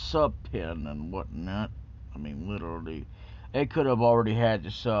sub pin and whatnot. I mean, literally, it could have already had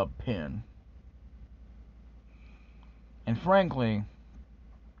the sub pin. And frankly,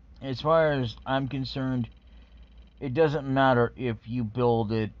 as far as I'm concerned, it doesn't matter if you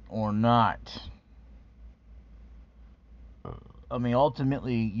build it or not. I mean,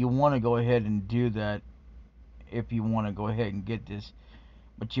 ultimately, you want to go ahead and do that if you want to go ahead and get this.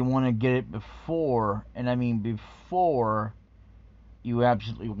 But you want to get it before, and I mean before, you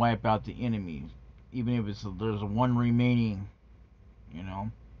absolutely wipe out the enemy. Even if there's one remaining, you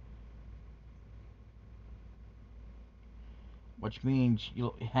know. which means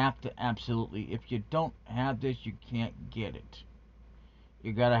you'll have to absolutely, if you don't have this, you can't get it.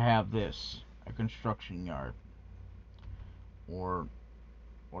 You gotta have this, a construction yard, or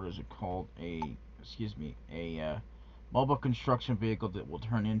what is it called? A mobile construction vehicle that will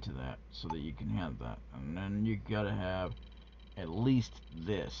turn into that, so that you can have that. And then you gotta have at least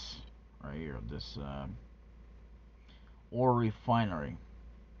this right here, this ore refinery,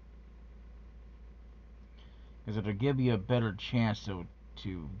 because it'll give you a better chance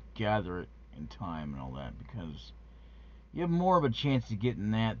to gather it in time and all that, because you have more of a chance of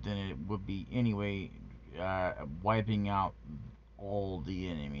getting that than it would be anyway, wiping out all the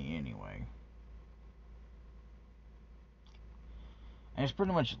enemy anyway. And it's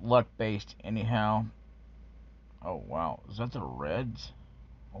pretty much luck based anyhow. Oh wow, is that the Reds?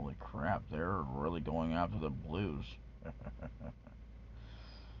 Holy crap, they're really going after the Blues.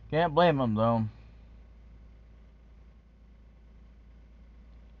 Can't blame them though.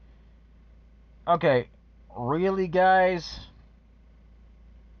 Okay, really guys?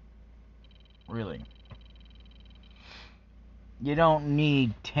 Really? You don't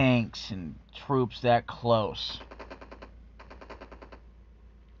need tanks and troops that close.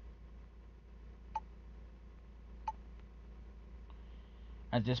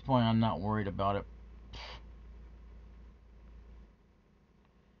 At this point, I'm not worried about it.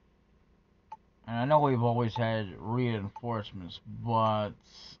 And I know we've always had reinforcements, but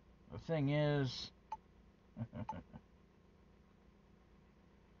the thing is...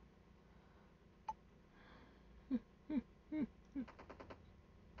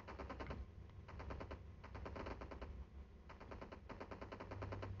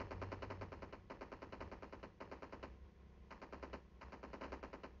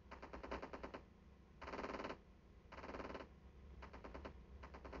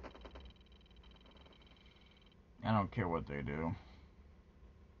 I don't care what they do.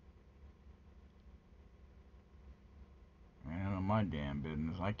 None of my damn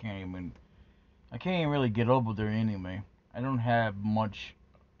business. I can't even really get over there anyway. I don't have much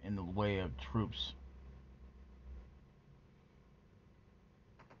in the way of troops.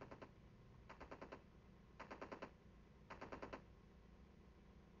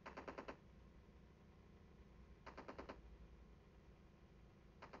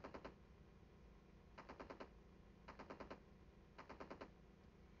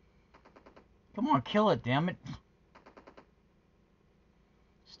 Come on, kill it, damn it.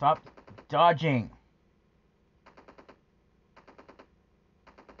 Stop dodging.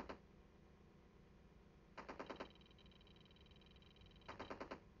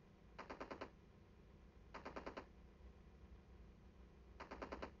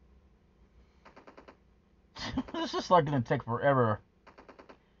 This is like gonna take forever.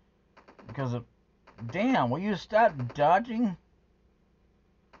 Because of... Damn, will you stop dodging?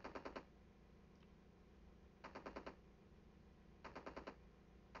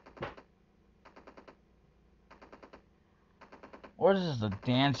 Or is this a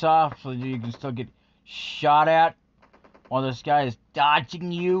dance off so you can still get shot at while this guy is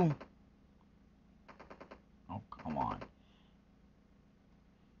dodging you? Oh, come on.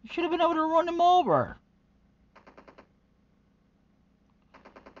 You should have been able to run him over.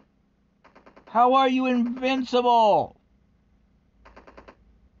 How are you invincible?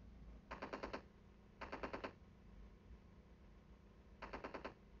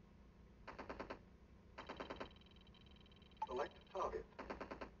 Select target.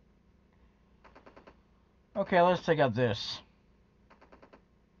 Okay, let's take out this.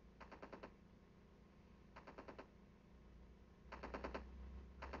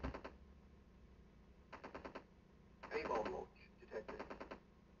 A-bomb launch detected.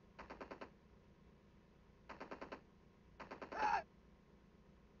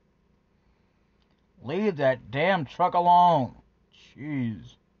 Leave that damn truck alone.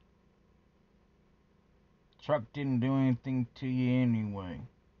 Jeez. Truck didn't do anything to you anyway.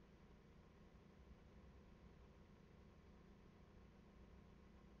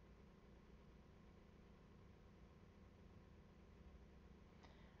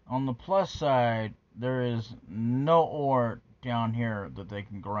 On the plus side, there is no ore down here that they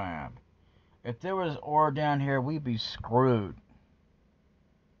can grab. If there was ore down here, we'd be screwed.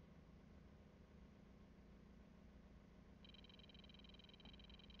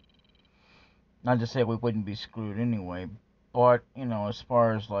 Not to say we wouldn't be screwed anyway, but, you know, as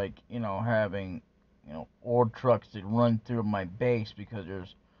far as, like, you know, having, you know, ore trucks that run through my base because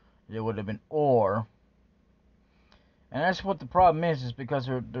there would have been ore. And that's what the problem is because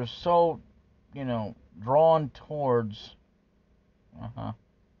they're so, you know, drawn towards... Uh-huh.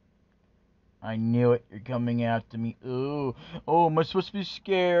 I knew it. You're coming after me. Ooh. Oh, am I supposed to be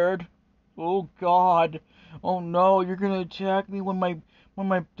scared? Oh God. Oh no, you're gonna attack me when my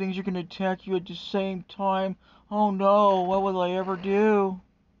things are gonna attack you at the same time. Oh no, what will I ever do?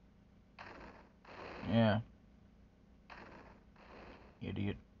 Yeah.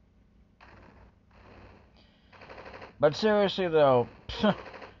 Idiot. But seriously though,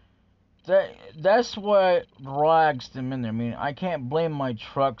 that's what drags them in there. I mean, I can't blame my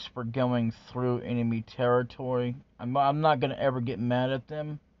trucks for going through enemy territory. I'm not gonna ever get mad at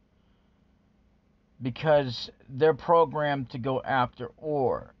them because they're programmed to go after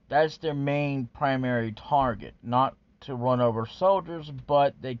ore. That's their main primary target, not to run over soldiers,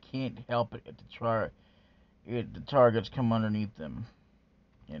 but they can't help it if the targets come underneath them.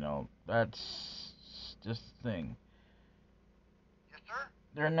 You know, that's just the thing. Yes, sir.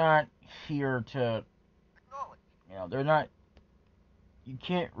 They're not here to, Acknowledge. they're not, you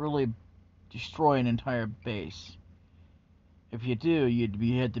can't really destroy an entire base. If you do,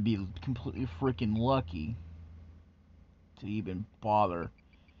 you had to be completely freaking lucky to even bother.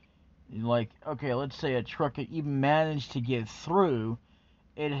 Like, okay, let's say a truck could even manage to get through,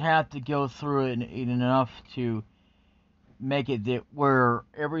 it'd have to go through it in enough to make it that where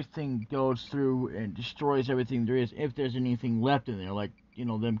everything goes through and destroys everything there is, if there's anything left in there, like,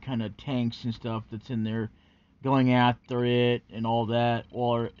 them kind of tanks and stuff that's in there going after it and all that,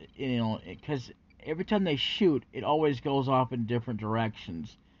 or, because every time they shoot, it always goes off in different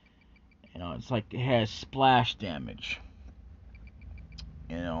directions. It's like it has splash damage,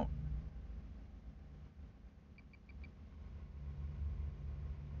 you know.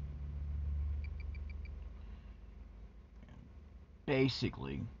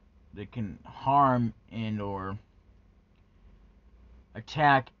 Basically, they can harm and or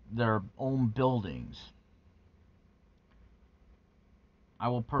attack their own buildings. I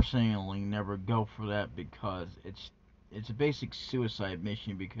will personally never go for that because it's a basic suicide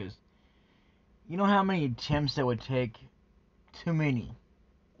mission, because you know how many attempts that would take? Too many.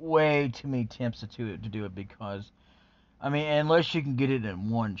 Way too many attempts to do it, because I mean, unless you can get it in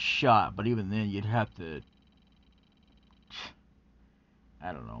one shot, but even then you'd have to,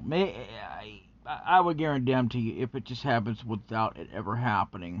 I don't know. I would guarantee you, if it just happens without it ever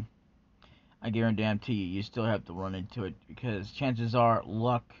happening, I guarantee you still have to run into it, because chances are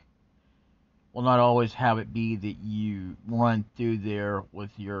luck will not always have it be that you run through there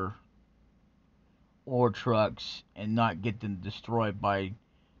with your ore trucks and not get them destroyed by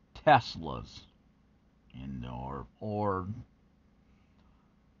Teslas and or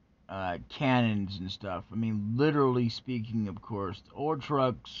cannons and stuff. I mean, literally speaking, of course, ore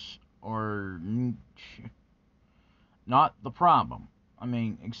trucks are not the problem. I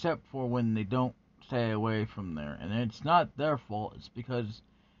mean, except for when they don't stay away from there, and it's not their fault. It's because,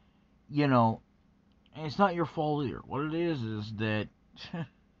 you know, and it's not your fault either. What it is that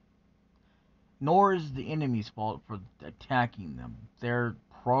nor is the enemy's fault for attacking them. Their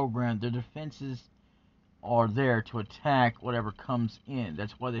program, their defenses are there to attack whatever comes in.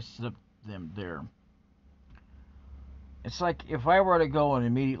 That's why they set up them there. It's like if I were to go and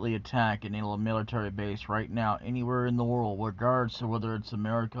immediately attack an alien military base right now, anywhere in the world, regardless of whether it's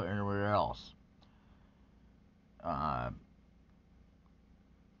America or anywhere else. Uh,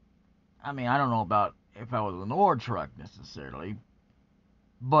 I mean, I don't know about if I was an ore truck necessarily,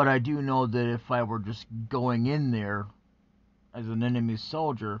 but I do know that if I were just going in there as an enemy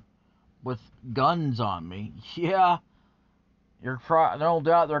soldier with guns on me, yeah, no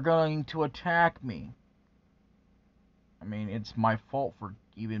doubt they're going to attack me. I mean, it's my fault for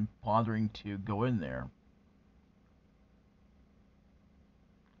even bothering to go in there.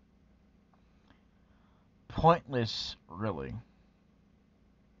 Pointless, really.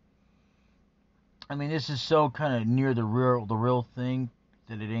 I mean, this is so kind of near the real thing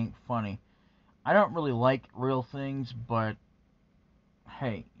that it ain't funny. I don't really like real things, but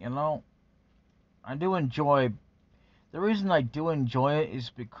hey, I do enjoy. The reason I do enjoy it is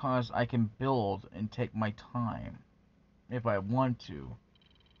because I can build and take my time if I want to.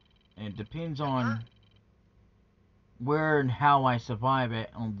 And it depends Yes, sir. on where and how I survive it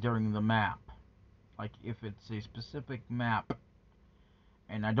during the map. Like if it's a specific map,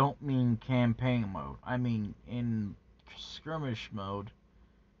 and I don't mean campaign mode. I mean in skirmish mode.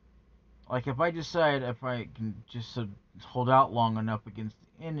 Like if I decide if I can just hold out long enough against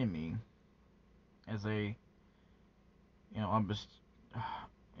the enemy, as I'm just, Vehicle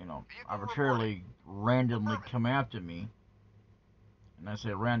reporting. arbitrarily, randomly Affirmative. come after me, and I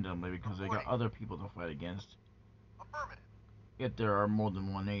say randomly because they got Reporting. other people to fight against, Affirmative. if there are more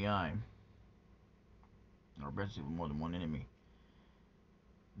than one AI, or basically more than one enemy.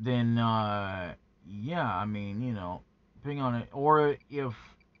 then yeah, I mean, depending on it, or if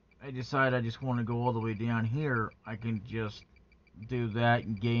I decide I just want to go all the way down here, I can just do that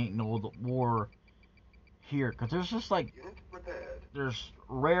and gain all the ore here, because there's just like there's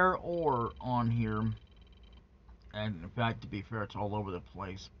rare ore on here, and in fact, to be fair, it's all over the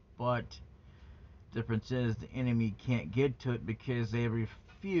place. But difference is the enemy can't get to it because they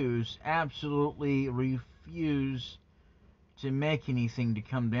refuse, absolutely refuse, to make anything to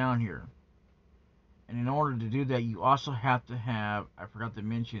come down here. And in order to do that, you also have to have, I forgot to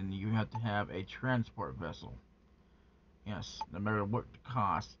mention, you have to have a transport vessel. Yes, no matter what the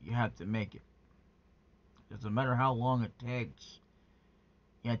cost, you have to make it. Doesn't matter how long it takes,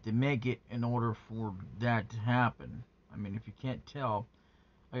 you have to make it in order for that to happen. I mean, if you can't tell,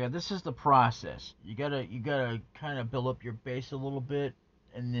 okay, this is the process. You gotta kind of build up your base a little bit,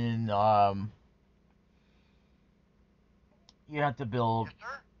 and then you have to build Yes,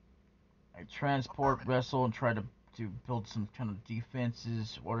 sir. a transport vessel and try to build some kind of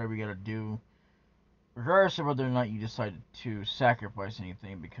defenses, whatever you gotta do, regardless of whether or not you decide to sacrifice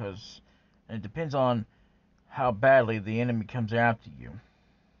anything, because it depends on how badly the enemy comes after you.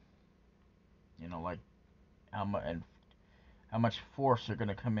 Like how much and how much force they're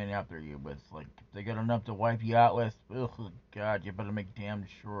gonna come in after you with. Like if they got enough to wipe you out with, oh God, you better make damn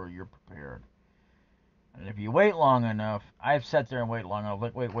sure you're prepared. And if you wait long enough, I've sat there and wait long enough,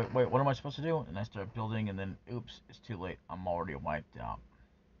 like wait, what am I supposed to do? And I start building, and then oops, it's too late. I'm already wiped out.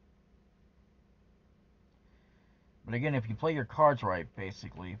 But again, if you play your cards right,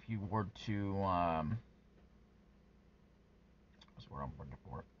 basically, if you were to, that's what I'm looking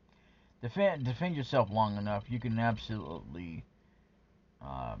for. Defend yourself long enough, you can absolutely,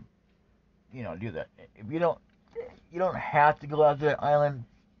 um, do that. If you don't have to go out to that island,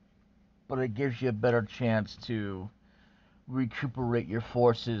 but it gives you a better chance to recuperate your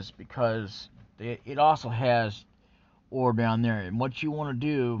forces because it also has ore down there. And what you want to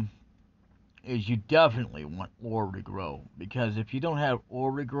do is you definitely want ore to grow, because if you don't have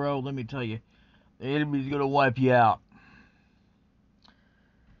ore to grow, let me tell you, the enemy's gonna wipe you out.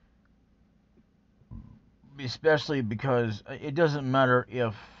 Especially because it doesn't matter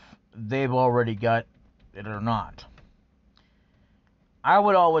if they've already got it or not. I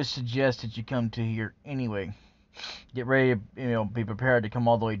would always suggest that you come to here anyway. Get ready to, be prepared to come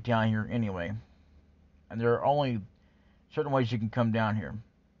all the way down here anyway. And there are only certain ways you can come down here.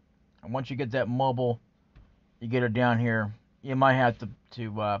 And once you get that mobile, you get it down here. You might have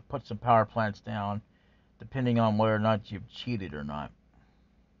to put some power plants down, depending on whether or not you've cheated or not.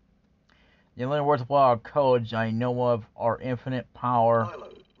 The only worthwhile codes I know of are infinite power.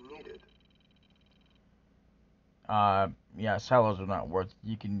 Yeah, silos are not worth.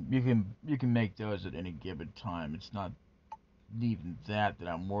 You can make those at any given time. It's not even that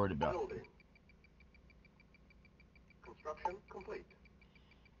I'm worried about. Construction complete.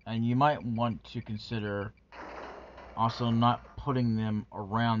 And you might want to consider also not putting them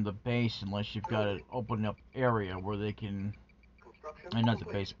around the base unless you've got an open up area where they can, and not the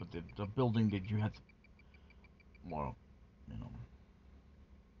base, but the building that you have to, well,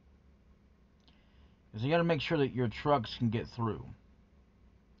 because you got to make sure that your trucks can get through.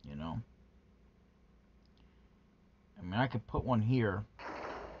 I mean, I could put one here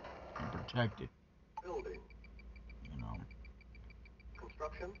and protect it. Building. You know.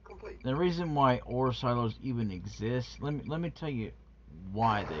 Construction complete. The reason why ore silos even exist, let me tell you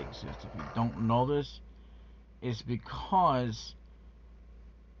why they exist. If you don't know this, is because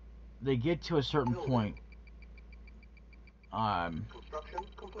they get to a certain point. Construction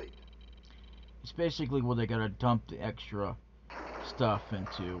complete. It's basically where they gotta dump the extra stuff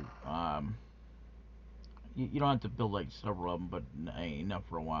into. You don't have to build like several of them, but enough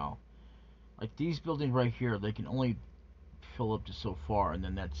for a while. Like these buildings right here, they can only fill up to so far, and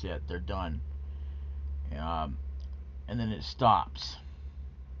then that's it. They're done. Um, and then it stops.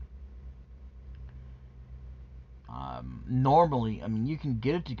 Normally, I mean, you can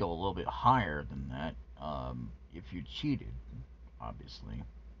get it to go a little bit higher than that if you cheated, obviously.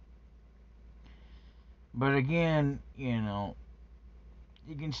 But again, you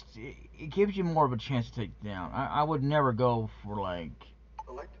can. It gives you more of a chance to take it down. I would never go for like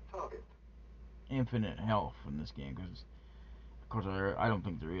select target, infinite health in this game because, of course, I don't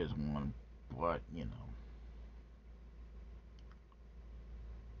think there is one. But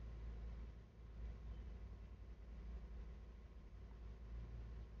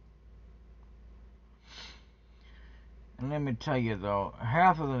And let me tell you though,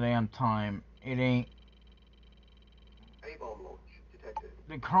 half of the damn time it ain't. A-bomb launch detected.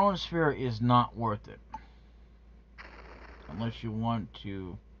 The chronosphere is not worth it unless you want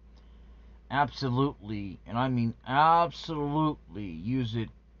to absolutely, and I mean absolutely, use it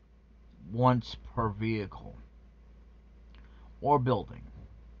once per vehicle or building.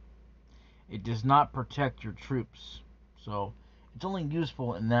 It does not protect your troops, so it's only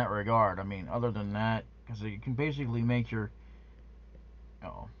useful in that regard. I mean, other than that, because it can basically make you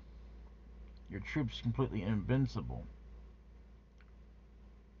know, your troops completely invincible.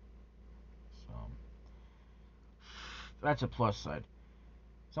 So that's a plus side.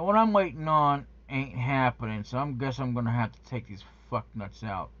 So what I'm waiting on ain't happening. So I'm gonna have to take these fuck nuts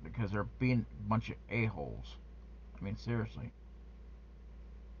out because they're being a bunch of a holes. I mean, seriously.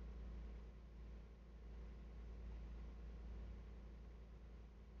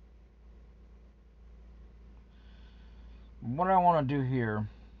 What I want to do here.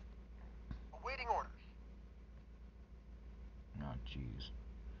 Awaiting orders. Oh, jeez.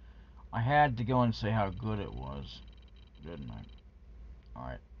 I had to go and say how good it was, didn't I? All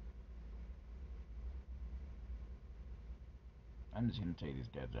right. I'm just gonna take these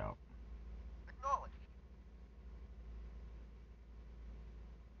guys out. Acknowledged.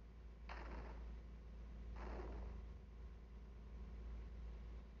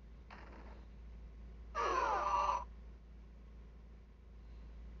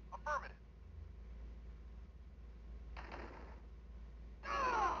 Affirmative.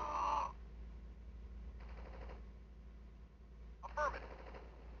 Affirmative.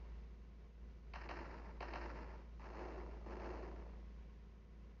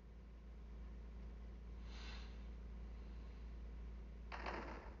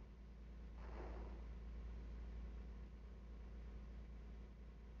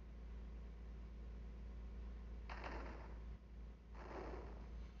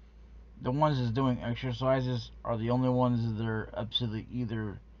 The ones that's doing exercises are the only ones that are absolutely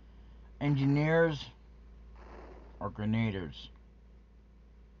either engineers or grenadiers.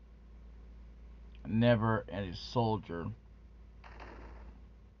 Never any soldier.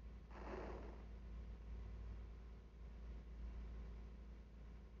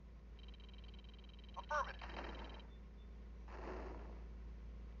 Affirmative.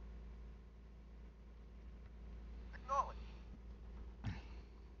 Acknowledged.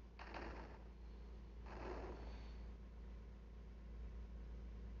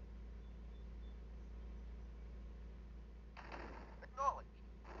 Acknowledged.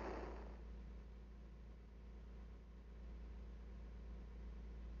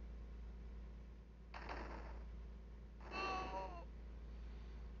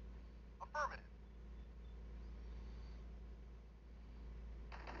 Affirmative.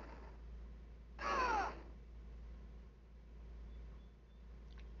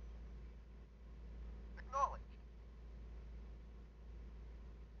 Acknowledged.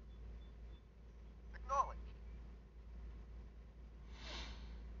 Acknowledged.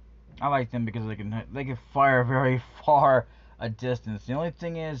 I like them because they can fire very far a distance. The only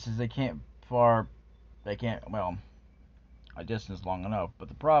thing is they can't far they can't well a distance long enough. But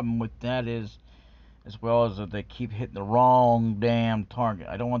the problem with that is as well as that they keep hitting the wrong damn target.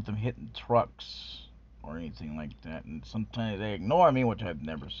 I don't want them hitting trucks or anything like that. And sometimes they ignore me, which I've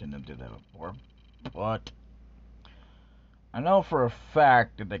never seen them do that before. But I know for a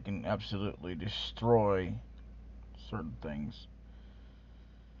fact that they can absolutely destroy certain things.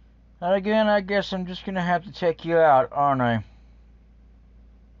 And again, I guess I'm just gonna have to take you out, aren't I?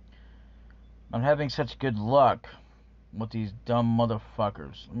 I'm having such good luck with these dumb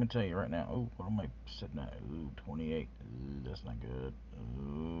motherfuckers. Let me tell you right now. Oh, what am I sitting at? Ooh, 28. Ooh, that's not good.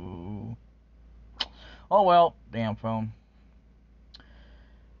 Ooh. Oh well, damn phone.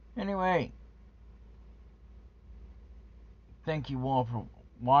 Anyway, thank you all for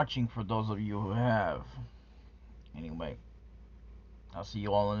watching, for those of you who have. Anyway, I'll see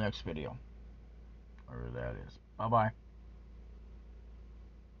you all in the next video. Whatever that is. Bye bye.